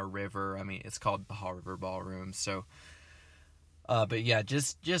right on a river. I mean, it's called the Haw River Ballroom. So, but yeah,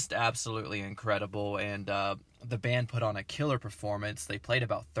 just absolutely incredible. And the band put on a killer performance. They played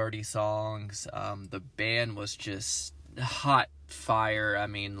about 30 songs. The band was just hot fire. I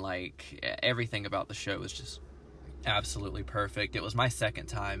mean, like, everything about the show was just absolutely perfect. It was my second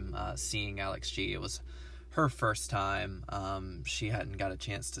time seeing Alex G. It was her first time. She hadn't got a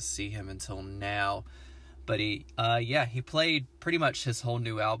chance to see him until now. But he played pretty much his whole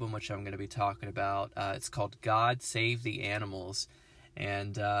new album, which I'm going to be talking about. It's called God Save the Animals.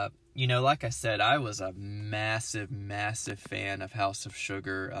 And, like I said, I was a massive, massive fan of House of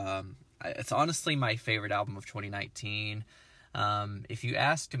Sugar. It's honestly my favorite album of 2019. If you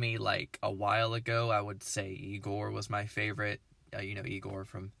asked me like a while ago, I would say Igor was my favorite. Igor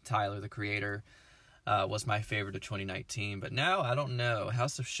from Tyler, the Creator, was my favorite of 2019. But now, I don't know.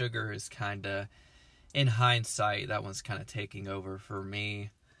 House of Sugar is kind of, in hindsight, that one's kind of taking over for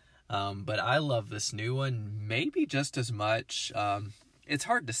me. But I love this new one maybe just as much. It's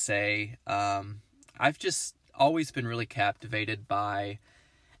hard to say. I've just always been really captivated by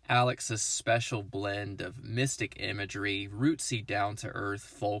Alex's special blend of mystic imagery, rootsy down-to-earth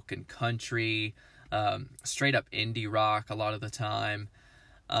folk and country, straight up indie rock a lot of the time.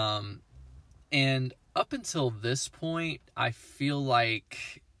 And up until this point, I feel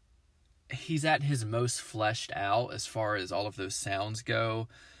like he's at his most fleshed out as far as all of those sounds go.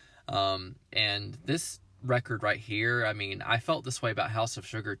 And this record right here, I mean, I felt this way about House of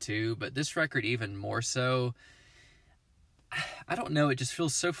Sugar too, but this record even more so. I don't know, it just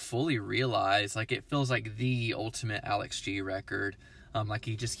feels so fully realized. Like, it feels like the ultimate Alex G record. Like,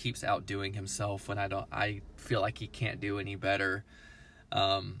 he just keeps outdoing himself when I feel like he can't do any better.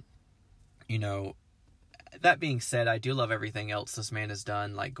 That being said, I do love everything else this man has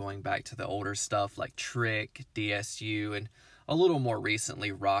done, like going back to the older stuff like Trick, DSU, and a little more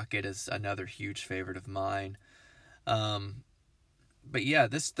recently, Rocket is another huge favorite of mine. But yeah,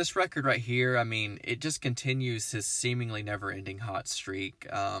 this record right here, I mean, it just continues his seemingly never-ending hot streak.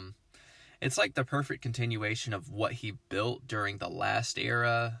 It's like the perfect continuation of what he built during the last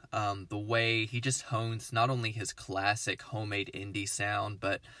era. The way he just hones not only his classic homemade indie sound,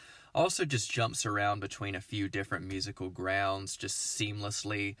 but also just jumps around between a few different musical grounds just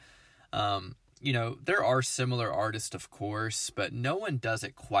seamlessly. There are similar artists, of course, but no one does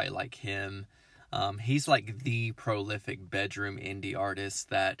it quite like him. He's like the prolific bedroom indie artist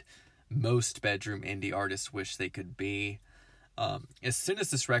that most bedroom indie artists wish they could be. As soon as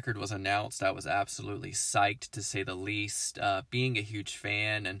this record was announced, I was absolutely psyched, to say the least. Being a huge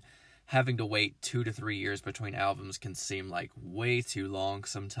fan and having to wait 2 to 3 years between albums can seem like way too long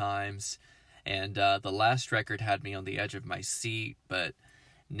sometimes. And the last record had me on the edge of my seat, but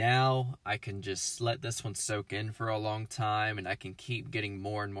now I can just let this one soak in for a long time, and I can keep getting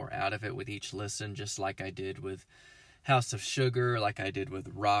more and more out of it with each listen, just like I did with House of Sugar, like I did with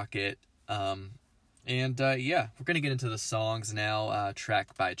Rocket. We're going to get into the songs now,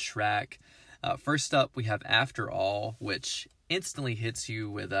 track by track. First up, we have After All, which instantly hits you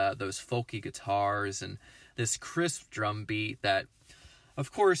with those folky guitars and this crisp drum beat that,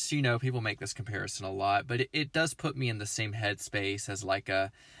 of course, people make this comparison a lot, but it does put me in the same headspace as like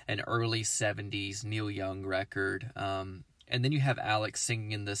an early 70s Neil Young record. And then you have Alex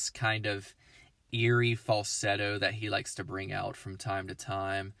singing in this kind of eerie falsetto that he likes to bring out from time to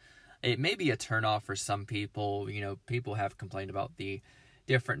time. It may be a turnoff for some people. People have complained about the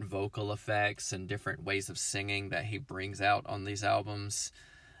different vocal effects and different ways of singing that he brings out on these albums.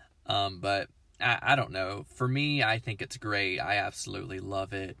 But I don't know. For me, I think it's great. I absolutely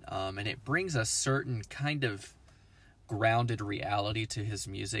love it. And it brings a certain kind of grounded reality to his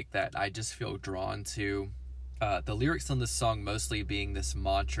music that I just feel drawn to. The lyrics on this song mostly being this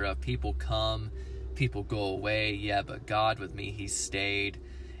mantra: people come, people go away, yeah, but God with me, he stayed.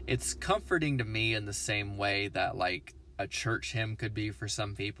 It's comforting to me in the same way that like a church hymn could be for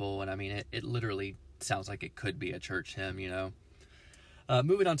some people. And I mean, it literally sounds like it could be a church hymn,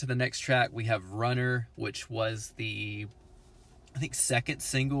 Moving on to the next track, we have Runner, which was the, I think, second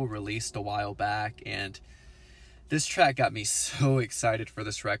single released a while back. And this track got me so excited for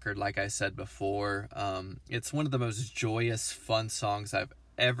this record, like I said before. It's one of the most joyous, fun songs I've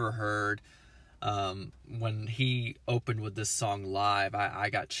ever heard. When he opened with this song live, I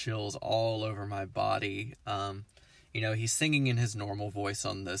got chills all over my body. He's singing in his normal voice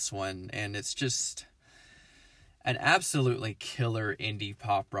on this one, and it's just an absolutely killer indie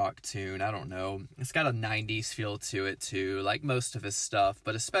pop rock tune. I don't know. It's got a 90s feel to it too, like most of his stuff,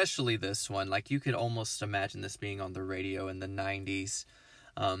 but especially this one. Like, you could almost imagine this being on the radio in the 90s.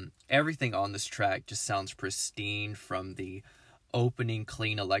 Everything on this track just sounds pristine, from the opening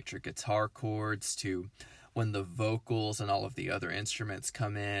clean electric guitar chords to when the vocals and all of the other instruments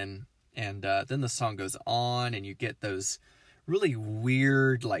come in. And then the song goes on, and you get those really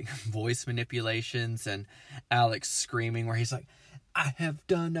weird like voice manipulations and Alex screaming where he's like, I have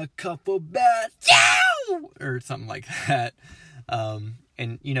done a couple bad or something like that.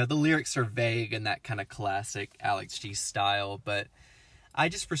 And, you know, the lyrics are vague in that kind of classic Alex G style, but I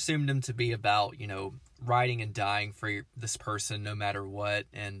just presumed them to be about, you know, riding and dying for this person no matter what.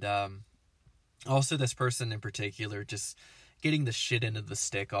 And also this person in particular just getting the shit into the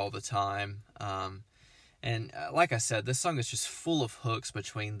stick all the time. And like I said, this song is just full of hooks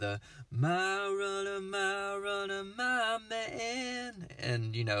between the my runner, my man,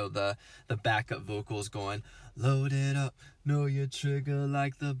 and, you know, the backup vocals going, load it up, know your trigger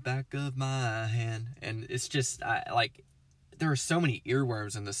like the back of my hand. And it's just, there are so many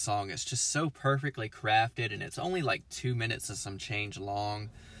earworms in this song. It's just so perfectly crafted, and it's only like 2 minutes and some change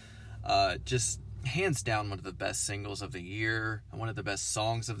long. Just hands down one of the best singles of the year, and one of the best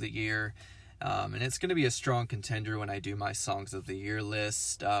songs of the year. And it's going to be a strong contender when I do my Songs of the Year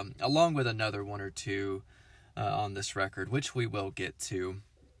list, along with another one or two on this record, which we will get to.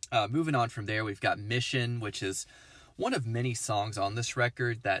 Moving on from there, we've got Mission, which is one of many songs on this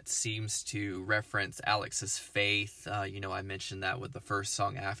record that seems to reference Alex's faith. You know, I mentioned that with the first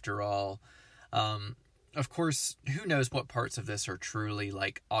song, After All. Of course, who knows what parts of this are truly,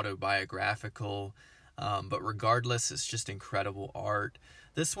 like, autobiographical, but regardless, it's just incredible art.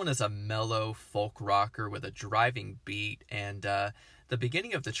 This one is a mellow folk rocker with a driving beat, and the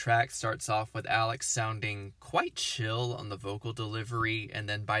beginning of the track starts off with Alex sounding quite chill on the vocal delivery, and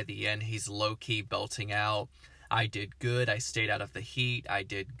then by the end he's low-key belting out, I did good, I stayed out of the heat, I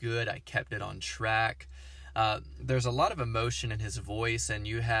did good, I kept it on track. There's a lot of emotion in his voice, and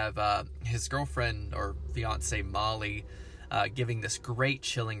you have his girlfriend or fiance Molly giving this great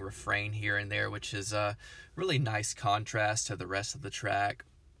chilling refrain here and there, which is a really nice contrast to the rest of the track.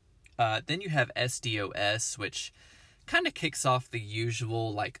 Then you have SDOS, which kind of kicks off the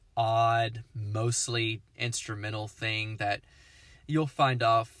usual, like, odd, mostly instrumental thing that you'll find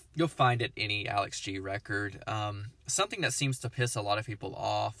at any Alex G record. Something that seems to piss a lot of people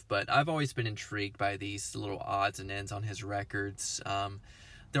off, but I've always been intrigued by these little odds and ends on his records.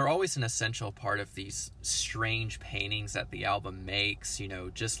 They're always an essential part of these strange paintings that the album makes, you know,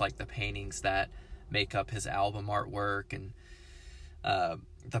 just like the paintings that make up his album artwork and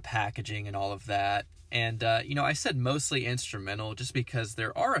the packaging and all of that. And, you know, I said mostly instrumental just because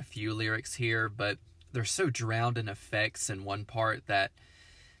there are a few lyrics here, but they're so drowned in effects in one part that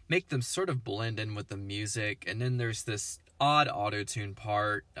make them sort of blend in with the music. And then there's this odd auto-tune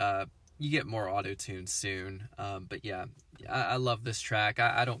part. You get more auto-tune soon. But yeah, I love this track.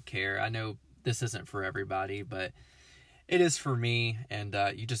 I don't care. I know this isn't for everybody, but it is for me, and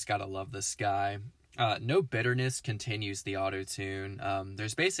you just gotta love this guy. No Bitterness continues the auto-tune.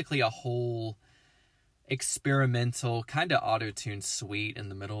 There's basically a whole experimental kind of auto-tune suite in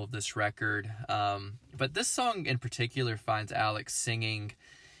the middle of this record. But this song in particular finds Alex singing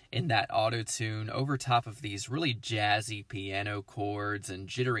in that auto-tune over top of these really jazzy piano chords and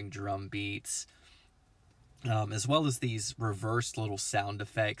jittering drum beats, as well as these reversed little sound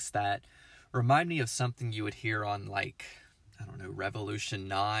effects that remind me of something you would hear on, like, I don't know, Revolution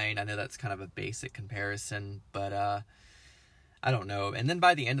 9. I know that's kind of a basic comparison, but I don't know. And then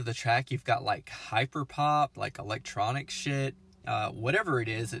by the end of the track, you've got, like, hyper pop, like electronic shit. Whatever it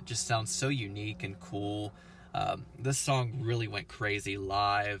is, it just sounds so unique and cool. This song really went crazy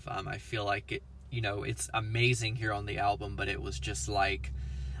live. I feel like it, you know, it's amazing here on the album, but it was just like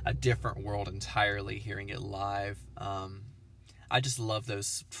a different world entirely hearing it live. I just love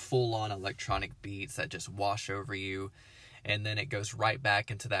those full-on electronic beats that just wash over you, and then it goes right back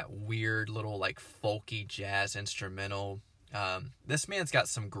into that weird little, like, folky jazz instrumental. This man's got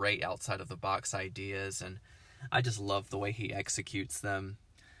some great outside-of-the-box ideas, and I just love the way he executes them.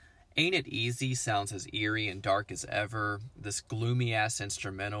 Ain't It Easy sounds as eerie and dark as ever. This gloomy-ass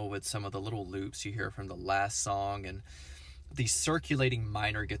instrumental with some of the little loops you hear from the last song, and these circulating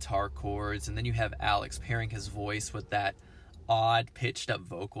minor guitar chords, and then you have Alex pairing his voice with that odd pitched-up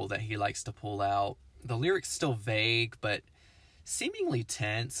vocal that he likes to pull out. The lyrics still vague, but seemingly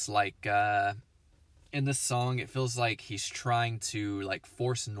tense, like, in this song, it feels like he's trying to, like,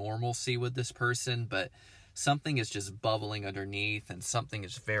 force normalcy with this person, but something is just bubbling underneath, and something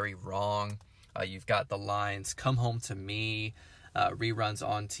is very wrong. You've got the lines, come home to me, reruns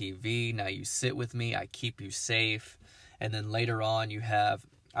on TV, now you sit with me, I keep you safe. And then later on, you have,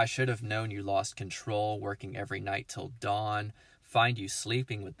 I should have known you lost control, working every night till dawn, find you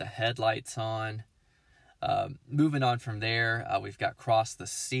sleeping with the headlights on. Moving on from there, we've got Cross the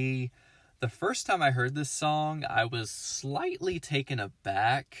Sea. The first time I heard this song, I was slightly taken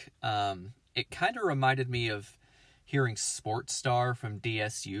aback. It kind of reminded me of hearing Sports Star from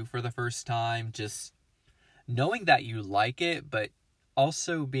DSU for the first time, just knowing that you like it, but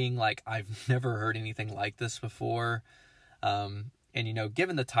also being like, I've never heard anything like this before. And, you know,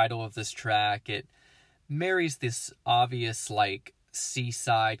 given the title of this track, it marries this obvious, like,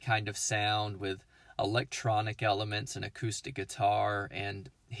 seaside kind of sound with electronic elements and acoustic guitar, and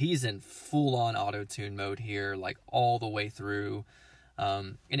he's in full-on auto-tune mode here, like, all the way through.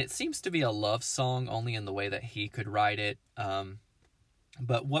 And it seems to be a love song only in the way that he could write it.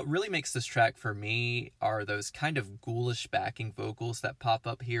 But what really makes this track for me are those kind of ghoulish backing vocals that pop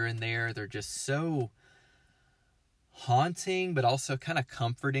up here and there. They're just so haunting, but also kind of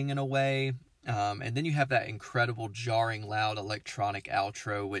comforting in a way. And then you have that incredible, jarring, loud electronic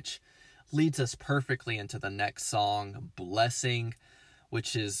outro, which leads us perfectly into the next song, Blessing,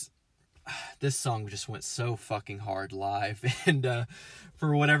 which is... This song just went so fucking hard live, and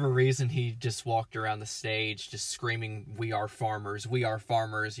for whatever reason, he just walked around the stage just screaming, we are farmers,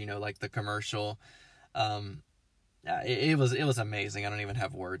 you know, like the commercial. It was amazing. I don't even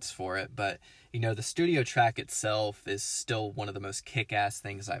have words for it, but, you know, the studio track itself is still one of the most kick-ass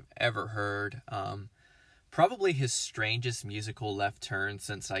things I've ever heard. Probably his strangest musical left turn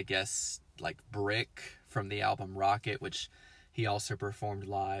since, I guess, like Brick from the album Rocket, which he also performed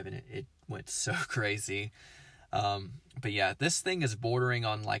live, and it went so crazy. But yeah, this thing is bordering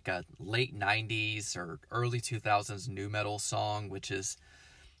on like a late 90s or early 2000s nu metal song, which is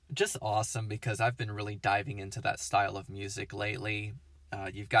just awesome because I've been really diving into that style of music lately.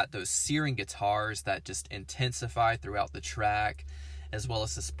 You've got those searing guitars that just intensify throughout the track, as well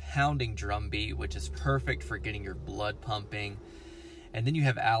as this pounding drum beat, which is perfect for getting your blood pumping. And then you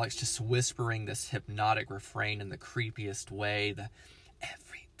have Alex just whispering this hypnotic refrain in the creepiest way. The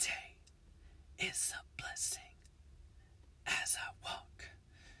every day is a blessing as I walk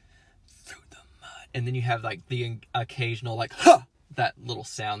through the mud. And then you have like the occasional like, ha! That little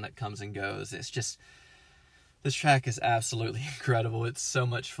sound that comes and goes. It's just, this track is absolutely incredible. It's so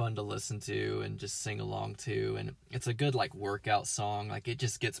much fun to listen to and just sing along to. And it's a good like workout song. Like it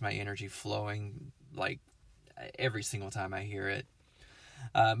just gets my energy flowing like every single time I hear it.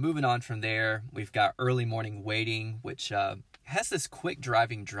 Moving on from there, we've got Early Morning Waiting, which has this quick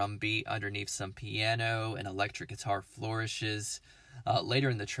driving drum beat underneath some piano and electric guitar flourishes. Later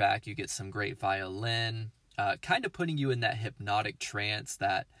in the track, you get some great violin, kind of putting you in that hypnotic trance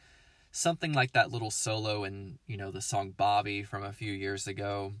that something like that little solo in, you know, the song Bobby from a few years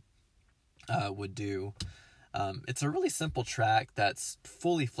ago would do. It's a really simple track that's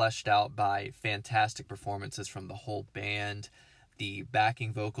fully fleshed out by fantastic performances from the whole band. The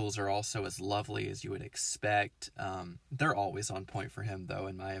backing vocals are also as lovely as you would expect. They're always on point for him, though,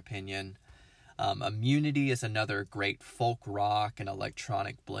 in my opinion. Immunity is another great folk rock and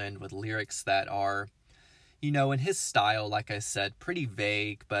electronic blend with lyrics that are, you know, in his style, like I said, pretty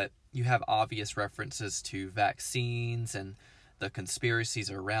vague, but you have obvious references to vaccines and the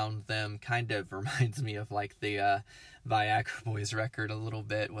conspiracies around them. Kind of reminds me of like the Viagra Boys record a little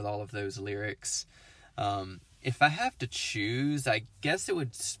bit with all of those lyrics. If I have to choose, I guess it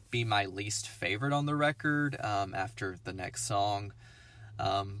would be my least favorite on the record after the next song.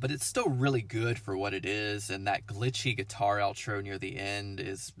 But it's still really good for what it is, and that glitchy guitar outro near the end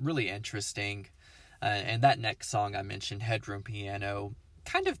is really interesting. And that next song I mentioned, Headroom Piano,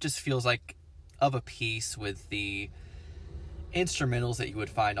 kind of just feels like of a piece with the instrumentals that you would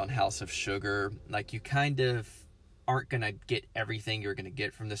find on House of Sugar. Like, you kind of aren't going to get everything you're going to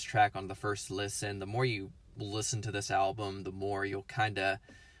get from this track on the first listen. The more you listen to this album, the more you'll kind of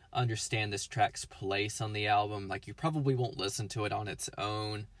understand this track's place on the album. Like, you probably won't listen to it on its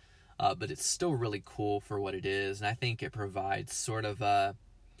own, but it's still really cool for what it is, and I think it provides sort of a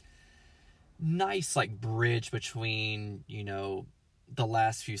nice like bridge between, you know, the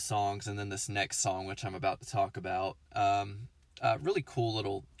last few songs and then this next song, which I'm about to talk about. Really cool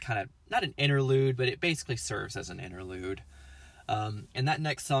little kind of, not an interlude, but it basically serves as an interlude. And that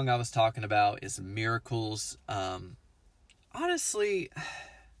next song I was talking about is Miracles. Honestly,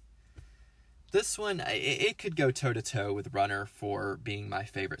 this one, it could go toe-to-toe with Runner for being my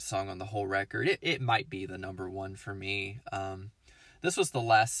favorite song on the whole record. It might be the number one for me. This was the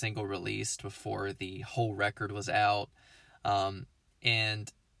last single released before the whole record was out.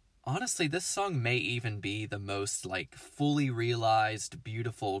 And honestly, this song may even be the most like fully realized,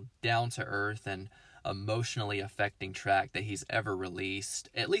 beautiful, down-to-earth, and emotionally affecting track that he's ever released,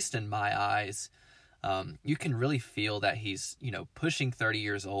 at least in my eyes. You can really feel that he's, you know, pushing 30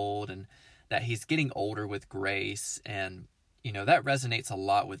 years old and that he's getting older with grace. And, you know, that resonates a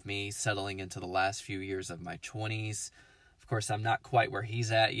lot with me settling into the last few years of my 20s. Of course, I'm not quite where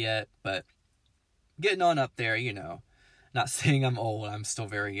he's at yet, but getting on up there, you know. Not saying I'm old, I'm still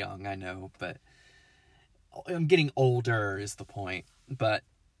very young, I know, but I'm getting older is the point. But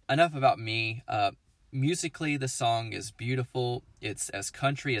enough about me. Musically, the song is beautiful. It's as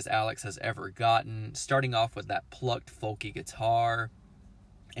country as Alex has ever gotten, starting off with that plucked folky guitar,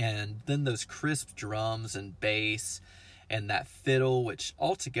 and then those crisp drums and bass, and that fiddle, which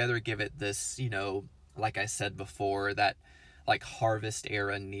altogether give it this, like I said before, that like Harvest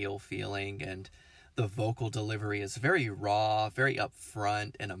era Neil feeling. And the vocal delivery is very raw, very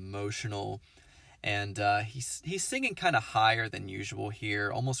upfront and emotional. And he's singing kind of higher than usual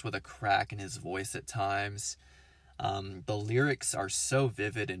here, almost with a crack in his voice at times. The lyrics are so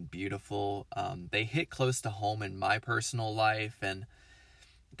vivid and beautiful. They hit close to home in my personal life, and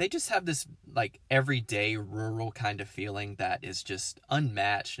they just have this like everyday rural kind of feeling that is just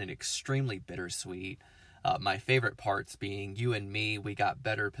unmatched and extremely bittersweet. My favorite parts being, "You and me, we got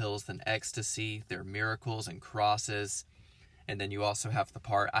better pills than ecstasy. They're miracles and crosses." And then you also have the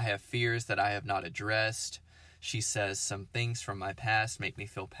part, "I have fears that I have not addressed." She says, "Some things from my past make me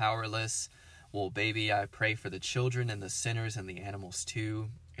feel powerless. Well, baby, I pray for the children and the sinners and the animals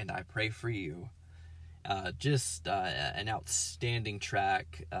too. And I pray for you." Just an outstanding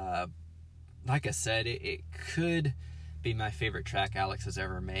track. Like I said, it could be my favorite track Alex has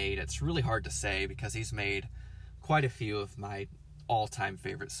ever made. It's really hard to say because he's made quite a few of my all-time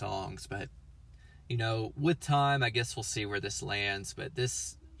favorite songs. But, with time, I guess we'll see where this lands. But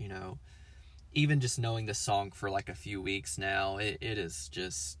this, even just knowing the song for like a few weeks now, it is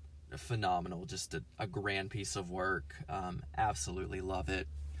just phenomenal. Just a grand piece of work. Absolutely love it.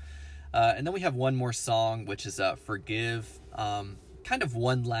 And then we have one more song, which is Forgive. Kind of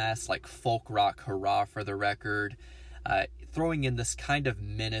one last like folk rock hurrah for the record. Throwing in this kind of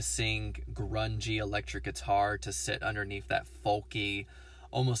menacing, grungy electric guitar to sit underneath that folky,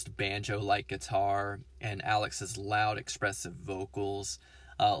 almost banjo-like guitar, and Alex's loud, expressive vocals.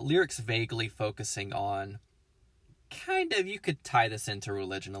 Lyrics vaguely focusing on you could tie this into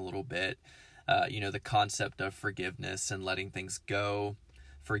religion a little bit. The concept of forgiveness and letting things go.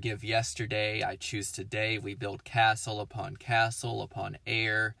 "Forgive yesterday, I choose today. We build castle upon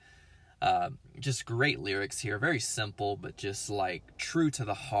air." Just great lyrics here. Very simple, but just like true to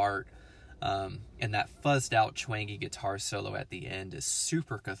the heart. And that fuzzed out twangy guitar solo at the end is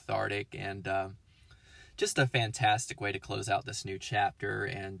super cathartic, and just a fantastic way to close out this new chapter.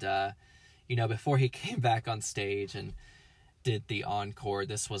 And before he came back on stage and did the encore,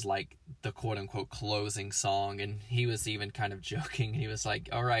 this was like the quote-unquote closing song, and he was even kind of joking. He was like,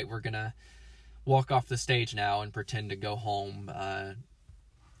 "All right, we're gonna walk off the stage now and pretend to go home."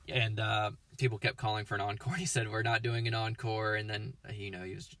 And people kept calling for an encore. He said, "We're not doing an encore." And then, he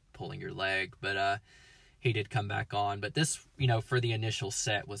was pulling your leg. But he did come back on. But this, for the initial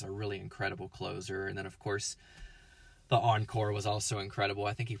set was a really incredible closer. And then, of course, the encore was also incredible.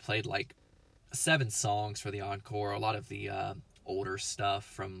 I think he played like 7 songs for the encore. A lot of the older stuff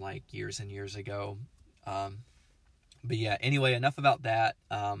from like years and years ago. But yeah, anyway, enough about that.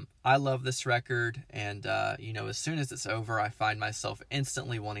 I love this record, and as soon as it's over, I find myself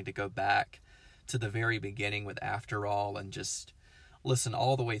instantly wanting to go back to the very beginning with After All and just listen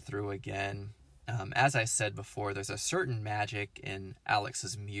all the way through again. As I said before, there's a certain magic in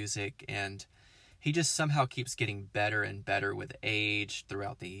Alex's music, and he just somehow keeps getting better and better with age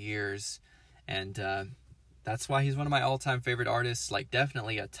throughout the years. And that's why he's one of my all-time favorite artists. Like,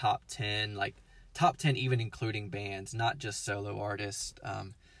 definitely a top 10, top 10 even including bands, not just solo artists.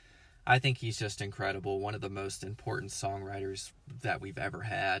 I think he's just incredible. One of the most important songwriters that we've ever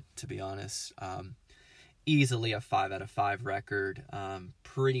had, to be honest. Easily a 5 out of 5 record.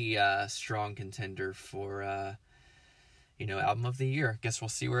 Pretty strong contender for album of the year. Guess we'll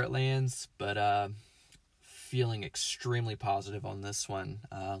see where it lands, but feeling extremely positive on this one.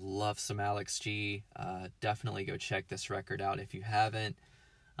 Love some Alex G. Definitely go check this record out if you haven't.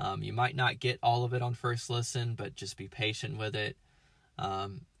 You might not get all of it on first listen, but just be patient with it.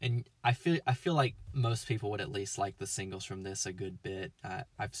 And I feel like most people would at least like the singles from this a good bit.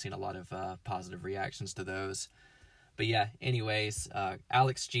 I've seen a lot of positive reactions to those. But yeah, anyways,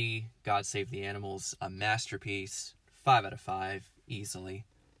 Alex G, God Save the Animals, a masterpiece, 5 out of 5, easily.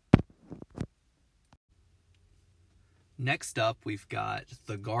 Next up, we've got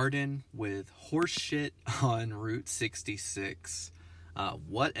The Garden with Horseshit on Route 66.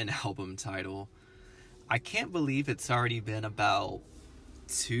 What an album title. I can't believe it's already been about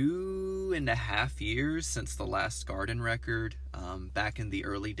 2.5 years since the last Garden record, back in the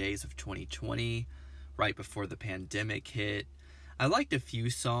early days of 2020, right before the pandemic hit. I liked a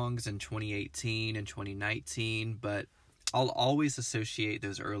few songs in 2018 and 2019, but I'll always associate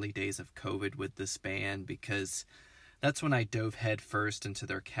those early days of COVID with this band because that's when I dove headfirst into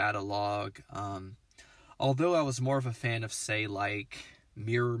their catalog. although I was more of a fan of, say, like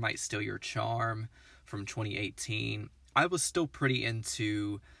Mirror Might Steal Your Charm from 2018, I was still pretty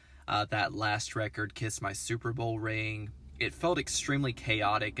into that last record, Kiss My Super Bowl Ring. It felt extremely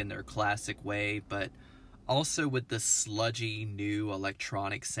chaotic in their classic way, but also with this sludgy new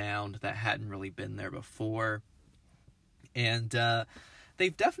electronic sound that hadn't really been there before. And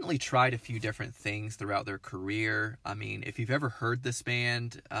they've definitely tried a few different things throughout their career. I mean, if you've ever heard this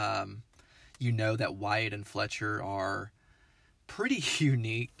band, you know that Wyatt and Fletcher are pretty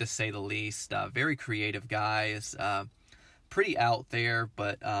unique, to say the least. Very creative guys, pretty out there,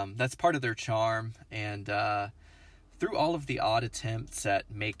 but that's part of their charm. And through all of the odd attempts at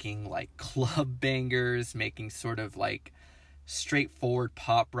making like club bangers, making sort of like straightforward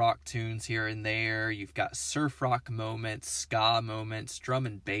pop rock tunes here and there, you've got surf rock moments, ska moments, drum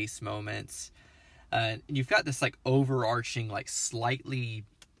and bass moments, and you've got this like overarching, like slightly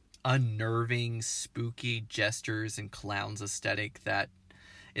unnerving, spooky jesters and clowns aesthetic that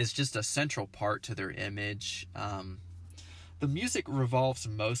is just a central part to their image. The music revolves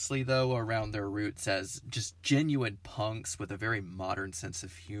mostly, though, around their roots as just genuine punks with a very modern sense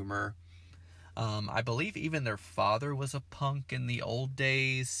of humor. I believe even their father was a punk in the old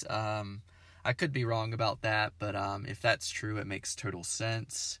days. I could be wrong about that, but if that's true, it makes total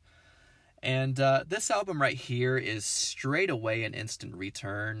sense. And this album right here is straight away an instant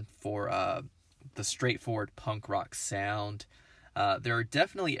return for the straightforward punk rock sound. There are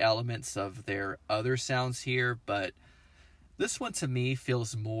definitely elements of their other sounds here, but this one to me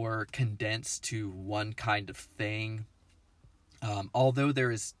feels more condensed to one kind of thing. Although there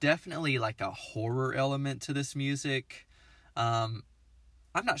is definitely like a horror element to this music. I'm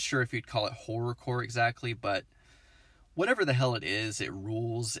not sure if you'd call it horrorcore exactly, but whatever the hell it is, it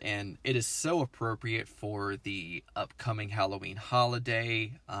rules, and it is so appropriate for the upcoming Halloween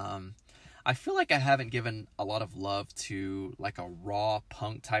holiday. I feel like I haven't given a lot of love to like a raw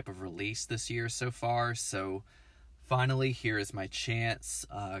punk type of release this year so far, so finally here is my chance.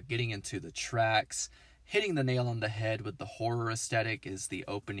 Getting into the tracks, hitting the nail on the head with the horror aesthetic is the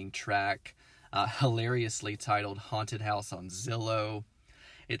opening track, hilariously titled Haunted House on Zillow.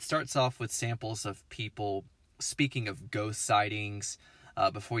 It starts off with samples of people speaking of ghost sightings,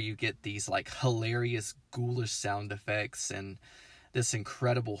 before you get these like hilarious ghoulish sound effects and this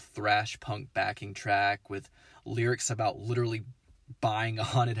incredible thrash punk backing track with lyrics about literally buying a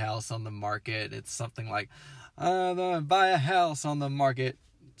haunted house on the market. It's something like, buy a house on the market,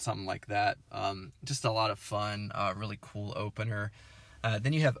 something like that. Just a lot of fun, really cool opener.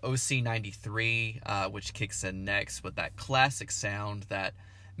 Then you have OC93, which kicks in next with that classic sound that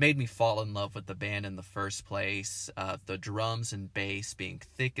made me fall in love with the band in the first place. The drums and bass being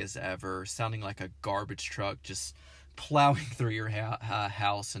thick as ever, sounding like a garbage truck just plowing through your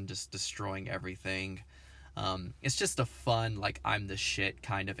house and just destroying everything. It's just a fun, like, I'm the shit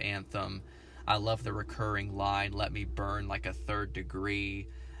kind of anthem. I love the recurring line, let me burn like a third degree,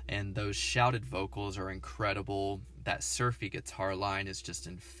 and those shouted vocals are incredible. That surfy guitar line is just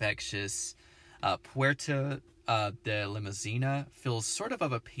infectious. Puerta de Limosina feels sort of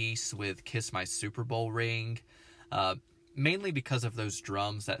a piece with Kiss My Super Bowl Ring, mainly because of those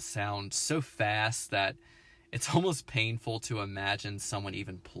drums that sound so fast that it's almost painful to imagine someone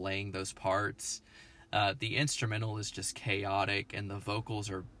even playing those parts. The instrumental is just chaotic and the vocals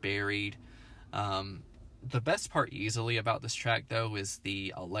are buried. The best part easily about this track, though, is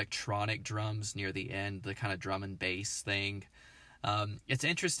the electronic drums near the end, the kind of drum and bass thing. It's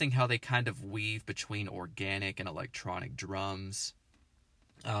interesting how they kind of weave between organic and electronic drums.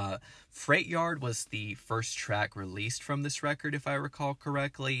 Freight Yard was the first track released from this record, if I recall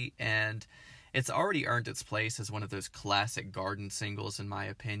correctly, and it's already earned its place as one of those classic Garden singles, in my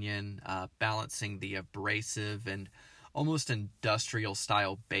opinion, balancing the abrasive and almost industrial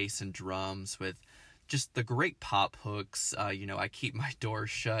style bass and drums with just the great pop hooks. I keep my door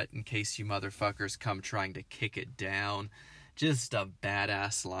shut in case you motherfuckers come trying to kick it down. Just a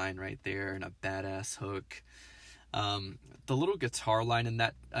badass line right there and a badass hook. The little guitar line in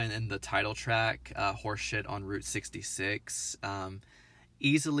the title track, Horseshit on Route 66,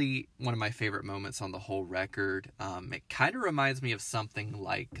 easily one of my favorite moments on the whole record. It kind of reminds me of something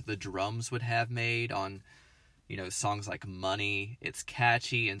like the drums would have made on, songs like Money. It's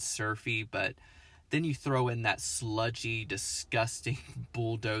catchy and surfy, but then you throw in that sludgy, disgusting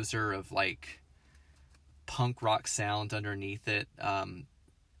bulldozer of like punk rock sound underneath it.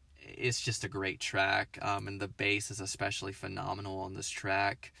 It's just a great track, and the bass is especially phenomenal on this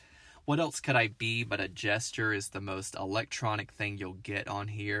track. What else could I be but a jester is the most electronic thing you'll get on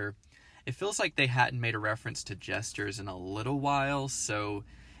here. It feels like they hadn't made a reference to jesters in a little while, so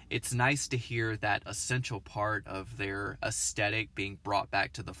it's nice to hear that essential part of their aesthetic being brought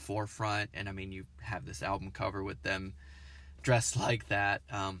back to the forefront. And I mean, you have this album cover with them dressed like that,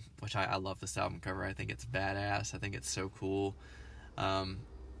 which I love this album cover. I think it's badass. I think it's so cool.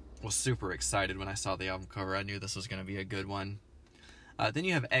 Was super excited when I saw the album cover. I knew this was going to be a good one. Then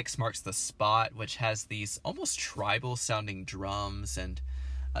you have X Marks the Spot, which has these almost tribal sounding drums, and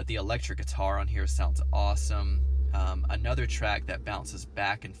the electric guitar on here sounds awesome. Another track that bounces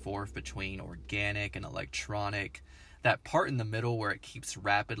back and forth between organic and electronic. That part in the middle where it keeps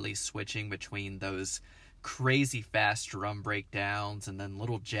rapidly switching between those crazy fast drum breakdowns and then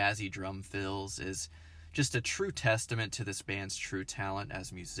little jazzy drum fills is just a true testament to this band's true talent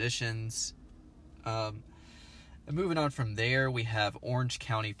as musicians. And moving on from there, we have Orange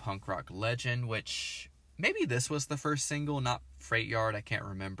County Punk Rock Legend, which maybe this was the first single, not Freight Yard, I can't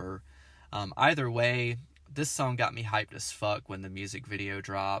remember. Either way, this song got me hyped as fuck when the music video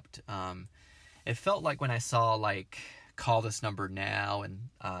dropped. It felt like when I saw like Call This Number Now and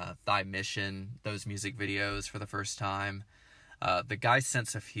Thy Mission, those music videos for the first time. The guy's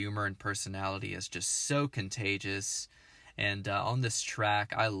sense of humor and personality is just so contagious. And on this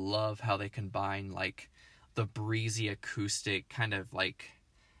track, I love how they combine like the breezy acoustic, kind of like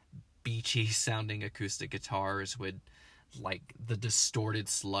beachy sounding acoustic guitars with like the distorted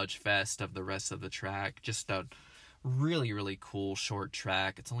sludge fest of the rest of the track. Just a really, really cool short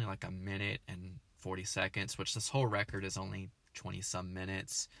track. It's only like a minute and 40 seconds, which this whole record is only 20 some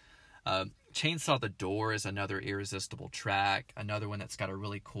minutes. Chainsaw the Door is another irresistible track. Another one that's got a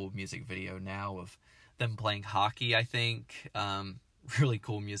really cool music video now of them playing hockey, I think. Really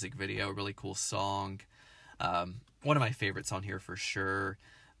cool music video, really cool song. One of my favorites on here for sure.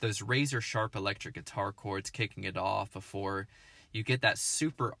 Those razor sharp electric guitar chords kicking it off before you get that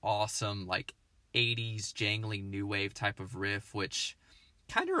super awesome like 80s jangly new wave type of riff, which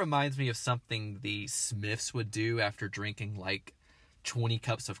kind of reminds me of something the Smiths would do after drinking like 20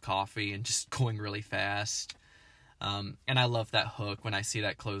 cups of coffee and just going really fast. And I love that hook. When I see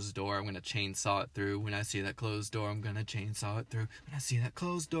that closed door, I'm going to chainsaw it through. When I see that closed door, I'm going to chainsaw it through. When I see that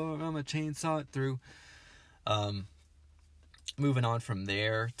closed door, I'm going to chainsaw it through. Moving on from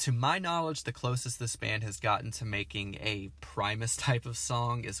there, to my knowledge, the closest this band has gotten to making a Primus type of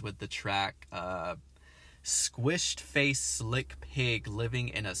song is with the track Squished Face Slick Pig Living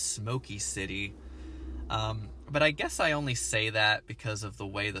in a Smoky City. But I guess I only say that because of the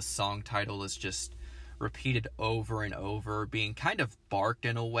way the song title is just repeated over and over, being kind of barked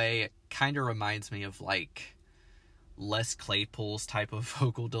in a way. It kind of reminds me of like Les Claypool's type of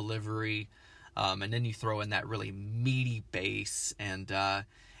vocal delivery. And then you throw in that really meaty bass, and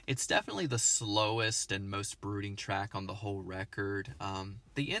it's definitely the slowest and most brooding track on the whole record.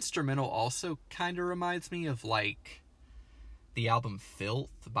 The instrumental also kind of reminds me of like the album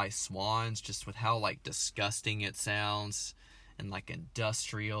Filth by Swans, just with how like disgusting it sounds and like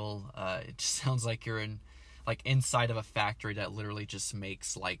industrial. It just sounds like you're in like inside of a factory that literally just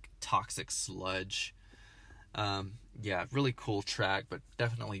makes like toxic sludge. Yeah, really cool track, but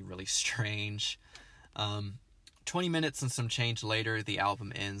definitely really strange. 20 minutes and some change later, the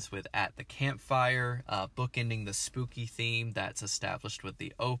album ends with At the Campfire, bookending the spooky theme that's established with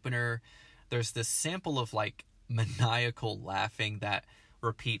the opener. There's this sample of like maniacal laughing that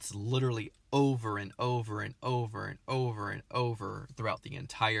repeats literally over and over and over and over and over throughout the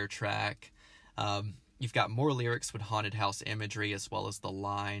entire track. You've got more lyrics with haunted house imagery, as well as the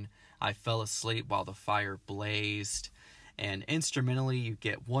line, I fell asleep while the fire blazed. And instrumentally, you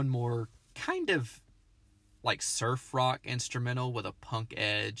get one more kind of like surf rock instrumental with a punk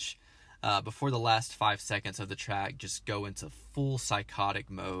edge before the last 5 seconds of the track just go into full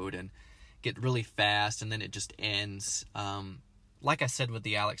psychotic mode and get really fast, and then it just ends. Like I said with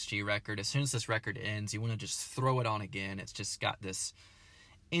the Alex G record, as soon as this record ends, you want to just throw it on again. It's just got this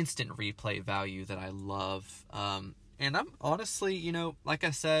instant replay value that I love. And I'm honestly, you know, like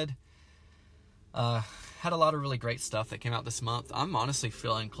I said, had a lot of really great stuff that came out this month. I'm honestly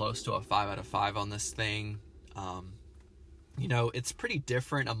feeling close to a 5 out of 5 on this thing. You know, it's pretty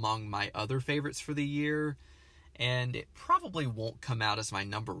different among my other favorites for the year, and it probably won't come out as my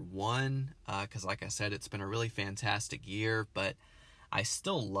number one, because like I said, it's been a really fantastic year, but I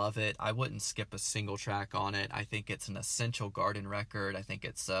still love it. I wouldn't skip a single track on it. I think it's an essential Garden record. I think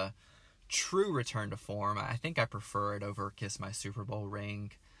it's a true return to form. I think I prefer it over Kiss My Super Bowl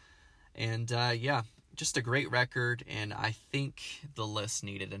Ring. And yeah, just a great record, and I think the list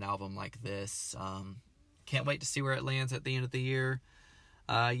needed an album like this. Can't wait to see where it lands at the end of the year.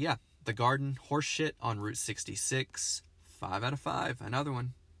 Yeah, The Garden, Horseshit on Route 66, 5 out of 5, another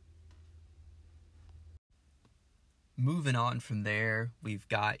one. moving on from there, we've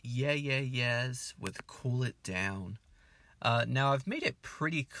got Yeah Yeah Yeahs with Cool It Down. Now, I've made it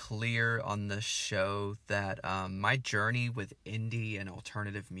pretty clear on this show that my journey with indie and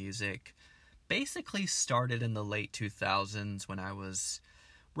alternative music basically started in the late 2000s when I was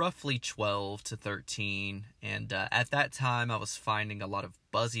roughly 12 to 13. And at that time, I was finding a lot of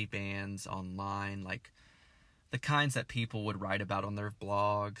buzzy bands online, like the kinds that people would write about on their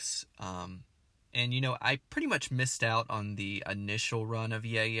blogs. And, I pretty much missed out on the initial run of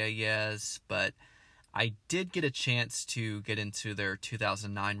Yeah Yeah Yeahs, but I did get a chance to get into their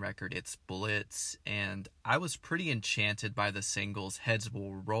 2009 record, It's Bullets, and I was pretty enchanted by the singles Heads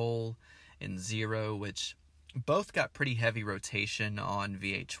Will Roll and Zero, which both got pretty heavy rotation on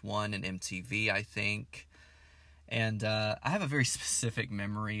VH1 and MTV, I think. And I have a very specific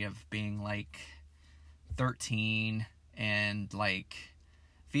memory of being like 13, and like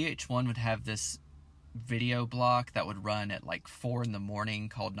VH1 would have this video block that would run at like 4 in the morning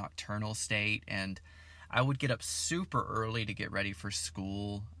called Nocturnal State, and I would get up super early to get ready for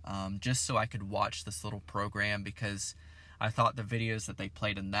school, just so I could watch this little program, because I thought the videos that they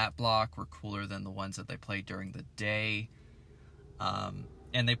played in that block were cooler than the ones that they played during the day.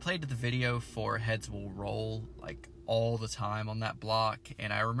 And they played the video for Heads Will Roll like all the time on that block,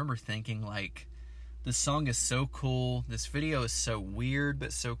 and I remember thinking like, this song is so cool, this video is so weird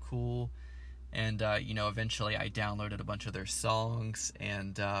but so cool. And eventually I downloaded a bunch of their songs,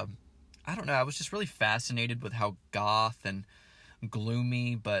 and I don't know, I was just really fascinated with how goth and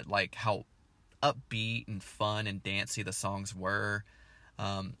gloomy, but like how upbeat and fun and dancey the songs were.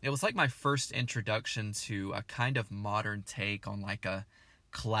 It was like my first introduction to a kind of modern take on like a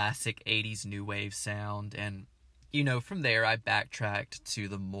classic 80s new wave sound. And, from there I backtracked to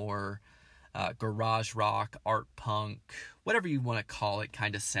the more garage rock, art punk, whatever you want to call it,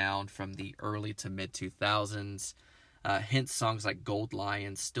 kind of sound from the early to mid 2000s. Hence songs like Gold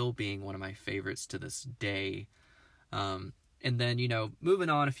Lion still being one of my favorites to this day. And then, moving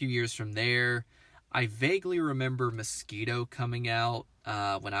on a few years from there, I vaguely remember Mosquito coming out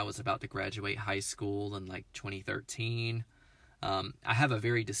when I was about to graduate high school in like 2013. I have a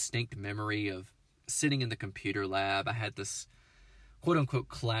very distinct memory of sitting in the computer lab. I had this quote-unquote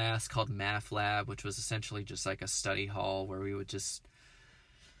class called Math Lab, which was essentially just like a study hall where we would just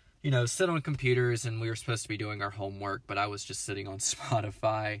sit on computers, and we were supposed to be doing our homework, but I was just sitting on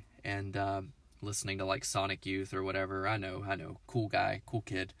Spotify and listening to like Sonic Youth or whatever. I know, cool guy, cool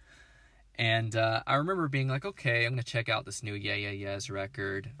kid. And I remember being like, okay, I'm going to check out this new Yeah Yeah Yeahs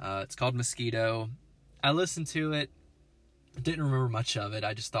record. It's called Mosquito. I listened to it, didn't remember much of it.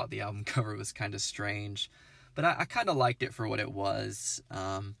 I just thought the album cover was kind of strange, but I kind of liked it for what it was.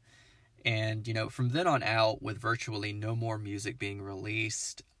 And, from then on out, with virtually no more music being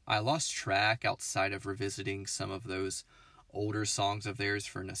released, I lost track outside of revisiting some of those older songs of theirs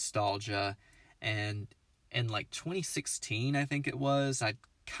for nostalgia. And in like 2016, I think it was, I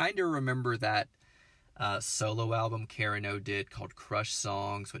kind of remember that solo album Karen O did called Crush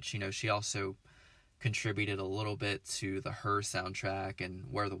Songs, which, she also contributed a little bit to the Her soundtrack and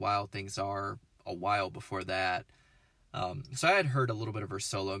Where the Wild Things Are a while before that. So I had heard a little bit of her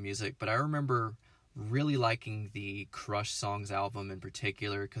solo music, but I remember really liking the Crush Songs album in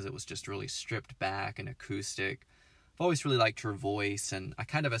particular because it was just really stripped back and acoustic. I've always really liked her voice, and I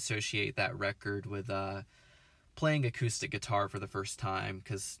kind of associate that record with playing acoustic guitar for the first time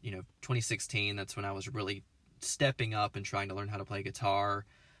because, 2016, that's when I was really stepping up and trying to learn how to play guitar.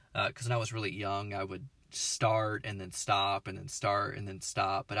 Because when I was really young, I would start and then stop and then start and then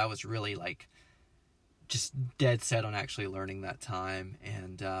stop, but I was really like just dead set on actually learning that time.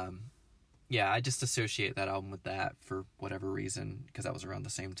 And I just associate that album with that for whatever reason, because that was around the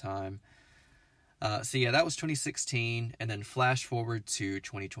same time. That was 2016, and then flash forward to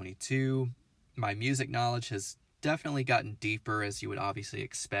 2022. My music knowledge has definitely gotten deeper, as you would obviously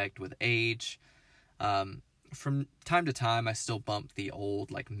expect with age. From time to time, I still bump the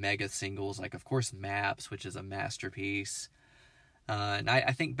old like mega singles, like of course Maps, which is a masterpiece. And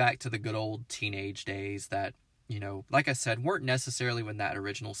I think back to the good old teenage days that, like I said, weren't necessarily when that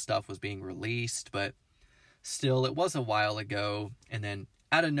original stuff was being released, but still, it was a while ago. And then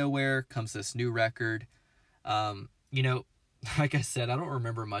out of nowhere comes this new record. Like I said, I don't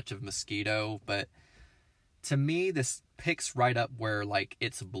remember much of Mosquito, but to me, this picks right up where like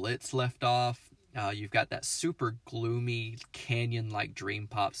It's Blitz left off. You've got that super gloomy canyon-like dream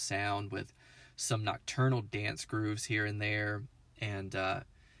pop sound with some nocturnal dance grooves here and there. And,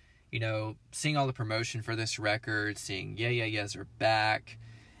 seeing all the promotion for this record, seeing Yeah Yeah Yeahs are back,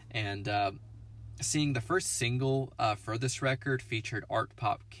 and seeing the first single for this record featured art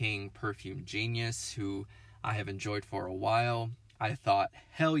pop king Perfume Genius, who I have enjoyed for a while. I thought,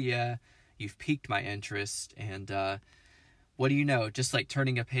 hell yeah, you've piqued my interest, and what do you know, just like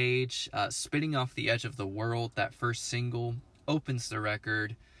turning a page, Spinning Off the Edge of the World, that first single, opens the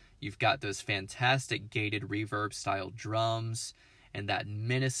record. You've got those fantastic gated reverb style drums and that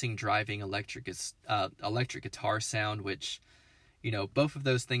menacing driving electric guitar sound, which, you know, both of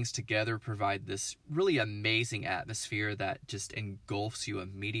those things together provide this really amazing atmosphere that just engulfs you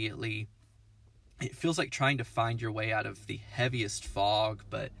immediately. It feels like trying to find your way out of the heaviest fog,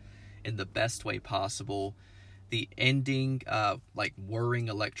 but in the best way possible. The ending, like whirring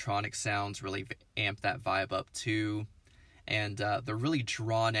electronic sounds really amp that vibe up too. And the really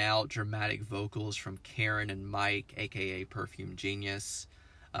drawn out dramatic vocals from Karen and Mike, aka Perfume Genius,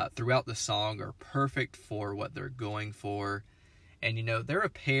 throughout the song are perfect for what they're going for. And, you know, they're a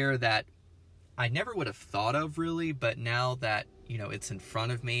pair that I never would have thought of really, but now that, you know, it's in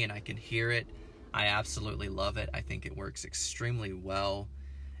front of me and I can hear it, I absolutely love it. I think it works extremely well.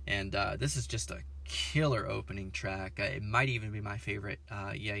 And this is just a killer opening track. It might even be my favorite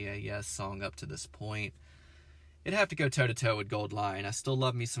Yeah Yeah Yeah song up to this point. It'd have to go toe to toe with Gold Lion. I still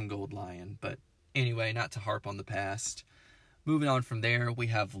love me some Gold Lion, but anyway, not to harp on the past. Moving on from there, we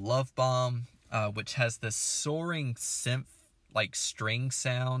have Love Bomb, which has this soaring synth like string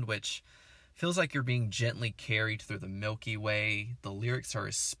sound, which feels like you're being gently carried through the Milky Way. The lyrics are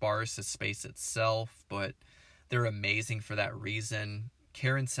as sparse as space itself, but they're amazing for that reason.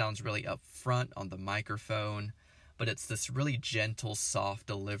 Karen sounds really upfront on the microphone, but it's this really gentle, soft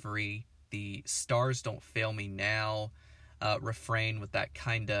delivery. The Stars Don't Fail Me Now refrain with that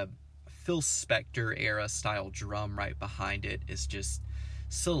kind of Phil Spector era style drum right behind it is just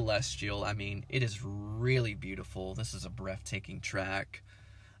celestial. I mean, it is really beautiful. This is a breathtaking track.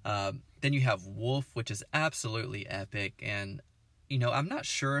 Then you have Wolf, which is absolutely epic, and, you know, I'm not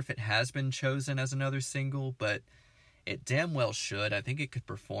sure if it has been chosen as another single, but it damn well should. I think it could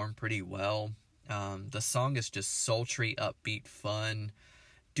perform pretty well. The song is just sultry, upbeat fun,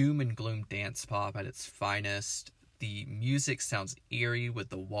 doom and gloom dance pop at its finest. The music sounds eerie with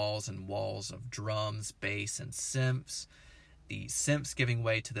the walls and walls of drums, bass, and synths. The synths giving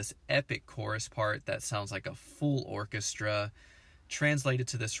way to this epic chorus part that sounds like a full orchestra, translated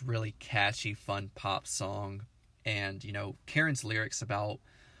to this really catchy, fun pop song. And, you know, Karen's lyrics about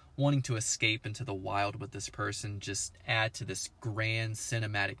wanting to escape into the wild with this person just add to this grand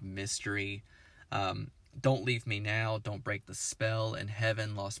cinematic mystery. Don't leave me now, don't break the spell, in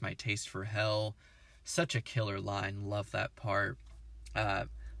heaven lost my taste for hell. Such a killer line, love that part.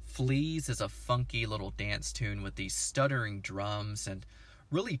 Fleas is a funky little dance tune with these stuttering drums and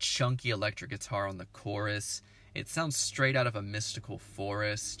really chunky electric guitar on the chorus. It sounds straight out of a mystical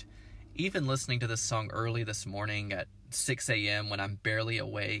forest. Even listening to this song early this morning at 6 a.m. when I'm barely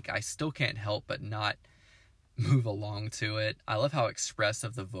awake, I still can't help but not move along to it. I love how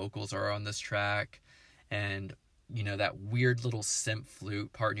expressive the vocals are on this track, and, you know, that weird little synth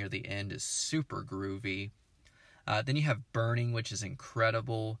flute part near the end is super groovy. Then you have Burning, which is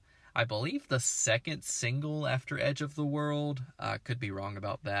incredible. I believe the second single after Edge of the World. Could be wrong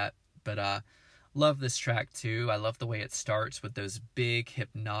about that, but love this track too. I love the way it starts with those big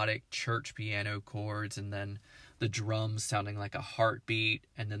hypnotic church piano chords, and then the drums sounding like a heartbeat,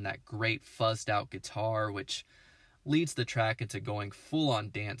 and then that great fuzzed out guitar, which leads the track into going full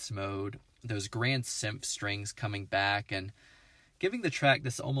on dance mode. Those grand synth strings coming back and giving the track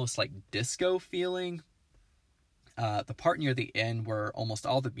this almost like disco feeling. The part near the end where almost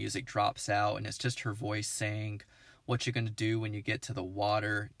all the music drops out and it's just her voice saying what you're going to do when you get to the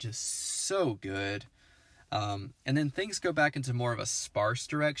water, just so good. And then things go back into more of a sparse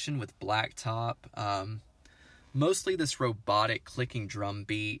direction with Blacktop. Mostly this robotic clicking drum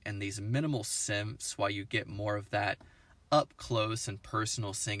beat and these minimal synths, while you get more of that up close and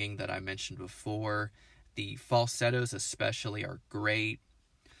personal singing that I mentioned before. The falsettos especially are great.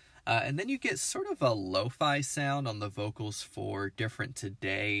 And then you get sort of a lo-fi sound on the vocals for Different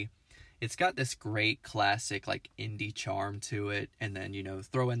Today. It's got this great classic like indie charm to it, and then, you know,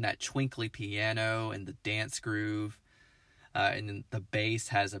 throw in that twinkly piano and the dance groove, and then the bass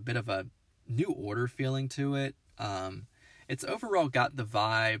has a bit of a New Order feeling to it. It's overall got the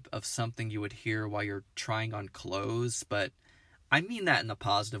vibe of something you would hear while you're trying on clothes, but I mean that in a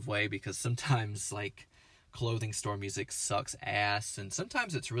positive way, because sometimes like clothing store music sucks ass and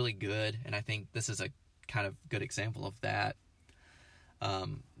sometimes it's really good, and I think this is a kind of good example of that.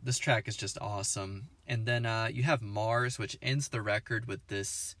 This track is just awesome. And then you have Mars, which ends the record with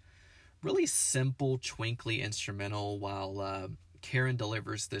this really simple twinkly instrumental while Karen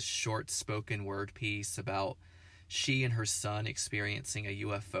delivers this short spoken word piece about she and her son experiencing a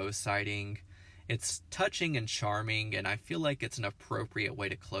UFO sighting. It's touching and charming, and I feel like it's an appropriate way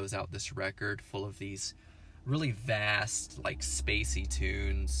to close out this record full of these really vast, like, spacey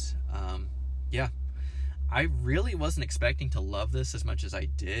tunes. Yeah, I really wasn't expecting to love this as much as I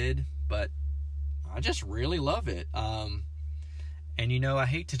did, but I just really love it. And, I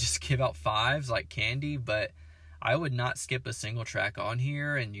hate to just give out fives like candy, but I would not skip a single track on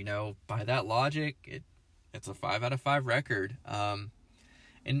here, and, by that logic, it's a 5 out of 5 record.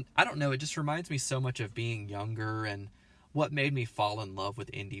 And I don't know, it just reminds me so much of being younger and what made me fall in love with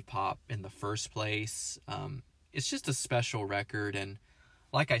indie pop in the first place. It's just a special record, and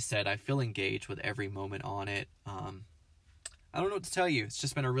like I said, I feel engaged with every moment on it. I don't know what to tell you. It's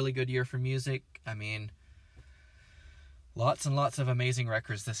just been a really good year for music. I mean, lots and lots of amazing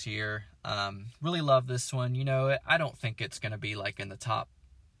records this year. Really love this one. I don't think it's going to be like in the top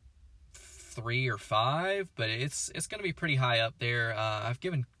 3 or 5, but it's going to be pretty high up there. I've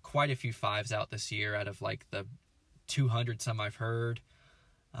given quite a few 5s out this year out of like the 200 some I've heard.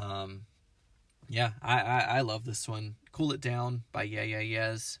 Yeah, I love this one. Cool It Down by Yeah Yeah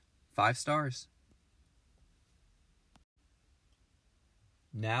Yeahs. 5 stars.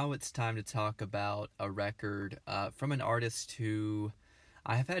 Now it's time to talk about a record from an artist who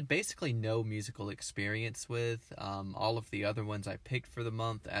I have had basically no musical experience with. All of the other ones I picked for the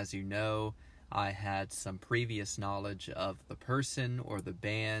month, as you know, I had some previous knowledge of the person or the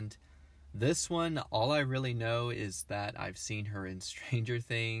band. This one, all I really know is that I've seen her in Stranger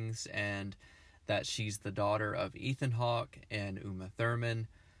Things and that she's the daughter of Ethan Hawke and Uma Thurman.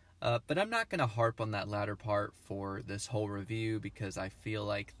 But I'm not going to harp on that latter part for this whole review because I feel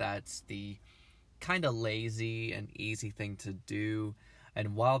like that's the kind of lazy and easy thing to do.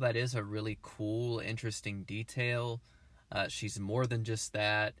 And while that is a really cool, interesting detail, she's more than just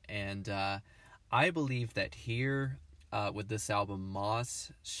that. And I believe that here, with this album, Moss,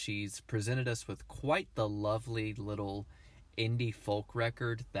 she's presented us with quite the lovely little indie folk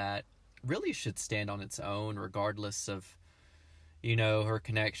record that really should stand on its own, regardless of, her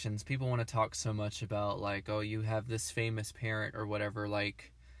connections. People want to talk so much about, like, oh, you have this famous parent or whatever.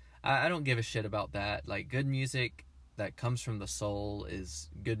 Like, I don't give a shit about that. Like, good music that comes from the soul is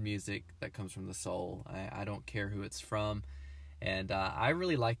good music that comes from the soul. I don't care who it's from. And I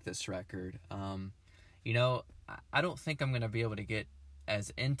really like this record. I don't think I'm going to be able to get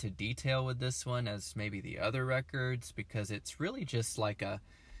as into detail with this one as maybe the other records because it's really just like a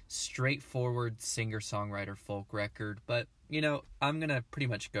straightforward singer-songwriter folk record. But, I'm going to pretty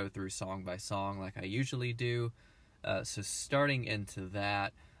much go through song by song like I usually do. So starting into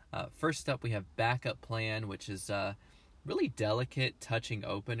that, first up we have Backup Plan, which is a really delicate, touching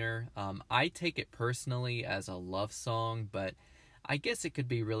opener. I take it personally as a love song, but I guess it could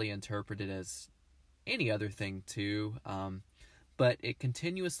be really interpreted as any other thing too. But it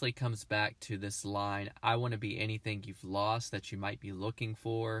continuously comes back to this line, I want to be anything you've lost that you might be looking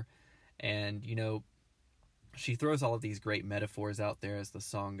for. And, she throws all of these great metaphors out there as the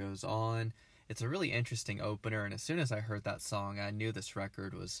song goes on. It's a really interesting opener, and as soon as I heard that song, I knew this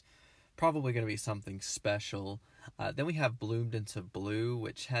record was probably going to be something special. Then we have Bloomed Into Blue,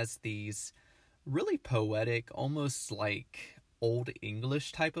 which has these really poetic, almost like Old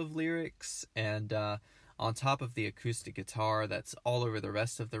English type of lyrics, and on top of the acoustic guitar that's all over the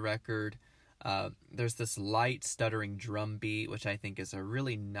rest of the record, there's this light stuttering drum beat, which I think is a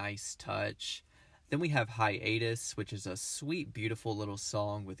really nice touch. Then we have Hiatus, which is a sweet, beautiful little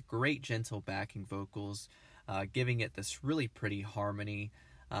song with great gentle backing vocals, giving it this really pretty harmony.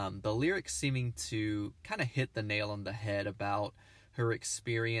 The lyrics seeming to kind of hit the nail on the head about her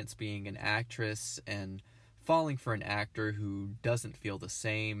experience being an actress and falling for an actor who doesn't feel the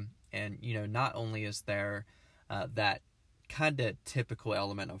same. And, not only is there that kind of typical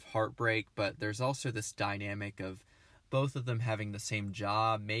element of heartbreak, but there's also this dynamic of both of them having the same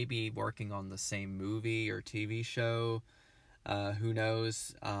job, maybe working on the same movie or TV show. Who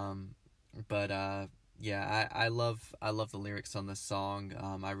knows? Yeah, I love the lyrics on this song.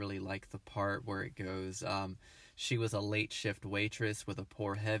 I really like the part where it goes, she was a late shift waitress with a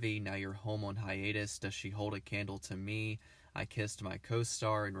poor heavy. Now you're home on hiatus. Does she hold a candle to me? I kissed my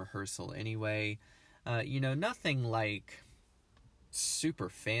co-star in rehearsal anyway. Nothing like super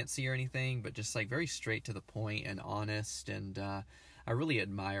fancy or anything, but just like very straight to the point and honest. And I really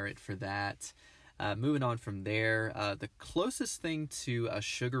admire it for that. Moving on from there, the closest thing to a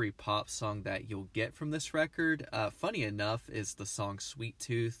sugary pop song that you'll get from this record, funny enough, is the song Sweet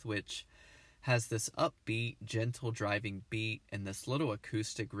Tooth, which has this upbeat, gentle driving beat and this little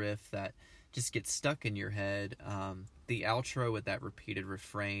acoustic riff that just gets stuck in your head. The outro with that repeated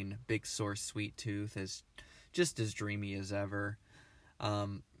refrain, Big Sore Sweet Tooth, is just as dreamy as ever.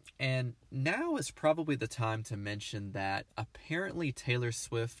 And now is probably the time to mention that apparently Taylor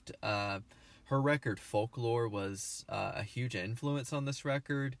Swift, her record Folklore was a huge influence on this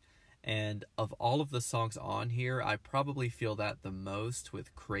record. And of all of the songs on here, I probably feel that the most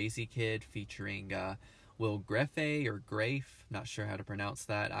with Crazy Kid featuring Will Greffe or Grafe. Not sure how to pronounce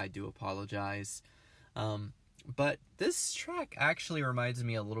that. I do apologize. But this track actually reminds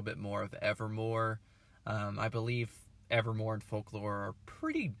me a little bit more of Evermore. I believe Evermore and Folklore are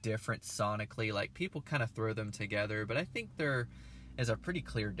pretty different sonically. Like, people kind of throw them together, but I think there is a pretty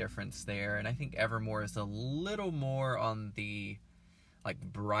clear difference there. And I think Evermore is a little more on the like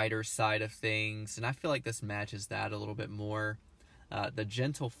brighter side of things, and I feel like this matches that a little bit more. The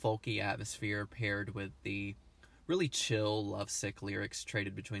gentle folky atmosphere paired with the really chill lovesick lyrics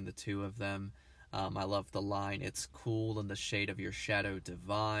traded between the two of them. I love the line, "It's cool in the shade of your shadow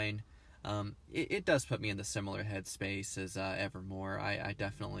divine." It does put me in the similar headspace as Evermore. I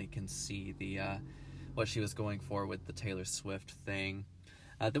definitely can see the what she was going for with the Taylor Swift thing.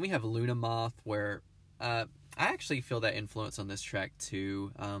 Then we have Luna Moth, where I actually feel that influence on this track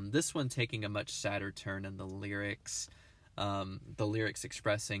too. This one taking a much sadder turn in the lyrics. The lyrics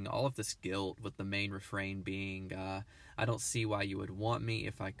expressing all of this guilt, with the main refrain being, "I don't see why you would want me.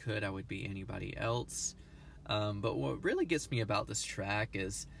 If I could, I would be anybody else." But what really gets me about this track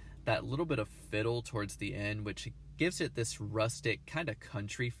is that little bit of fiddle towards the end, which gives it this rustic kind of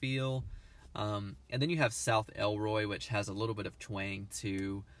country feel. And then you have South Elroy, which has a little bit of twang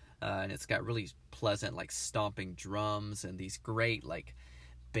too. And it's got really pleasant, like, stomping drums and these great, like,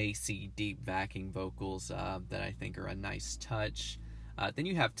 bassy, deep backing vocals that I think are a nice touch. Then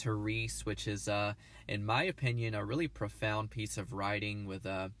you have Therese, which is, in my opinion, a really profound piece of writing with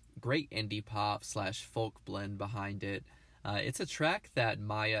a great indie pop / folk blend behind it. It's a track that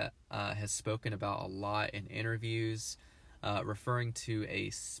Maya has spoken about a lot in interviews, referring to a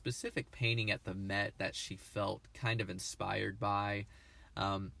specific painting at the Met that she felt kind of inspired by.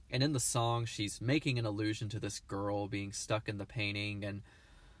 And in the song, she's making an allusion to this girl being stuck in the painting, and,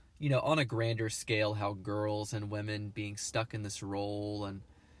 you know, on a grander scale, how girls and women being stuck in this role, and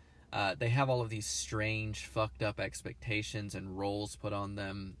they have all of these strange, fucked up expectations and roles put on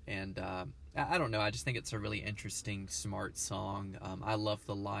them. And I don't know, I just think it's a really interesting, smart song. I love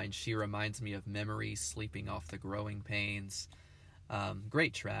the line, "She reminds me of memories sleeping off the growing pains."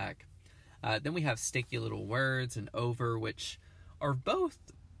 Great track. Then we have Sticky Little Words and Over, which are both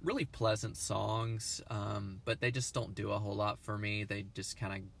really pleasant songs, but they just don't do a whole lot for me. They just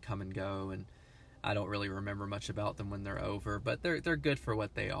kind of come and go, and I don't really remember much about them when they're over, but they're good for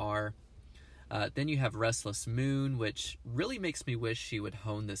what they are. Then you have Restless Moon, which really makes me wish she would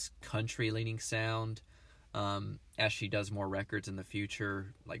hone this country-leaning sound as she does more records in the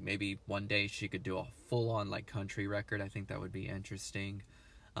future. Like, maybe one day she could do a full-on, like, country record. I think that would be interesting.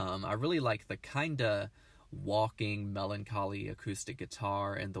 I really like the kind of walking, melancholy acoustic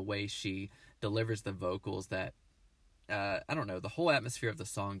guitar and the way she delivers the vocals that, I don't know, the whole atmosphere of the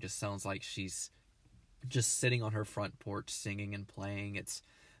song just sounds like she's just sitting on her front porch singing and playing. It's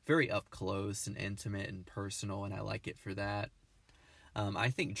very up close and intimate and personal, and I like it for that. I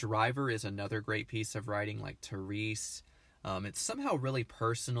think Driver is another great piece of writing, like Therese. It's somehow really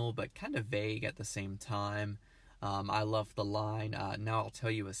personal, but kind of vague at the same time. I love the line, "Now I'll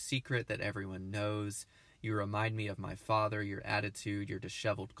tell you a secret that everyone knows. You remind me of my father, your attitude, your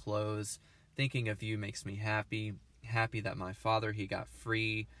disheveled clothes. Thinking of you makes me happy. Happy that my father, he got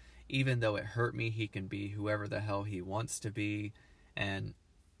free. Even though it hurt me, he can be whoever the hell he wants to be." And,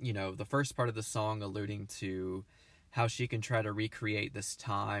 you know, the first part of the song alluding to how she can try to recreate this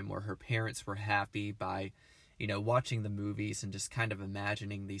time where her parents were happy by, you know, watching the movies and just kind of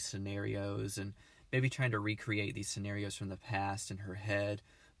imagining these scenarios and maybe trying to recreate these scenarios from the past in her head.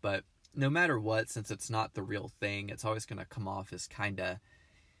 But no matter what, since it's not the real thing, it's always going to come off as kind of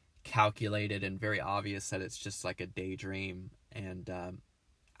calculated and very obvious that it's just like a daydream. And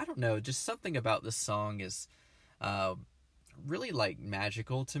I don't know, just something about this song is really, like,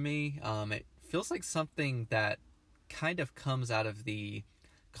 magical to me. It feels like something that kind of comes out of the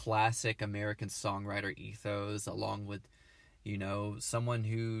classic American songwriter ethos, along with, you know, someone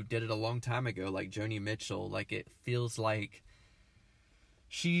who did it a long time ago, like Joni Mitchell. Like, it feels like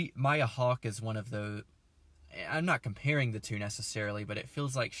Maya Hawke is one of the, I'm not comparing the two necessarily, but it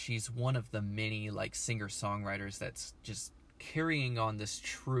feels like she's one of the many, like, singer-songwriters that's just carrying on this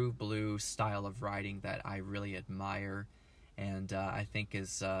true blue style of writing that I really admire, and I think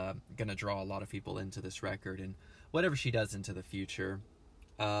is going to draw a lot of people into this record and whatever she does into the future.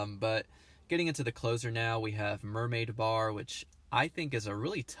 But getting into the closer now, we have Mermaid Bar, which I think is a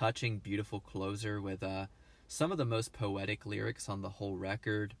really touching, beautiful closer with some of the most poetic lyrics on the whole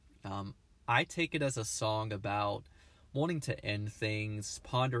record. I take it as a song about wanting to end things,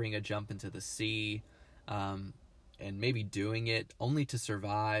 pondering a jump into the sea, and maybe doing it only to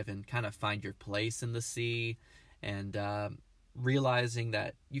survive and kind of find your place in the sea, and realizing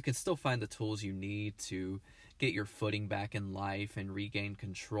that you can still find the tools you need to get your footing back in life and regain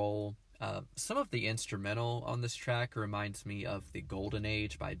control. Some of the instrumental on this track reminds me of The Golden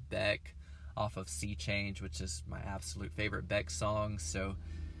Age by Beck off of Sea Change, which is my absolute favorite Beck song. So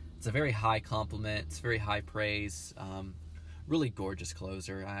it's a very high compliment. It's very high praise. Really gorgeous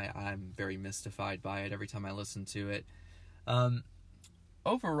closer. I'm very mystified by it every time I listen to it.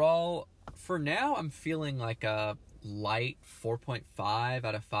 Overall, for now, I'm feeling like a light 4.5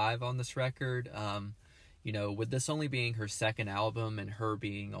 out of 5 on this record. With this only being her second album and her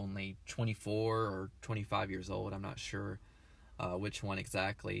being only 24 or 25 years old, I'm not sure which one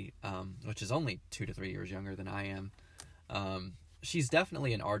exactly, which is only 2 to 3 years younger than I am. She's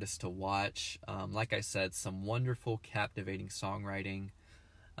definitely an artist to watch. Like I said, some wonderful, captivating songwriting.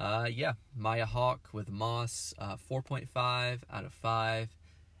 Maya Hawke with Moss, 4.5 out of 5.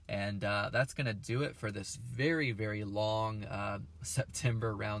 And that's going to do it for this very, very long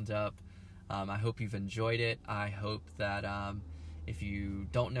September roundup. I hope you've enjoyed it. I hope that if you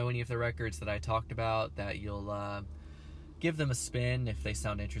don't know any of the records that I talked about, that you'll give them a spin if they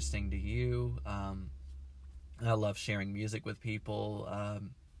sound interesting to you. I love sharing music with people. I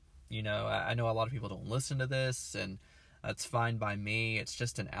know a lot of people don't listen to this, and that's fine by me. It's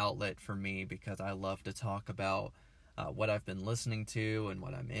just an outlet for me because I love to talk about what I've been listening to and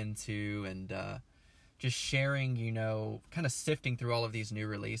what I'm into, and just sharing, kind of sifting through all of these new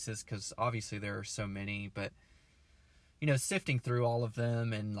releases, because obviously there are so many, but, sifting through all of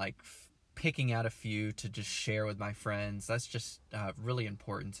them and picking out a few to just share with my friends, that's just really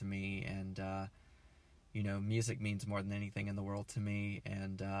important to me. And music means more than anything in the world to me,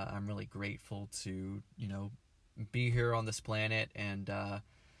 and I'm really grateful to be here on this planet and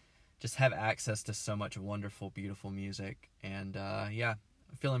just have access to so much wonderful, beautiful music. And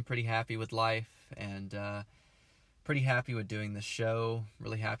I'm feeling pretty happy with life, and pretty happy with doing this show,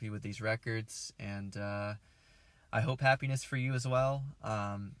 really happy with these records, and I hope happiness for you as well.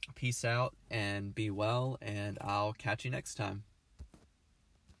 Peace out and be well, and I'll catch you next time.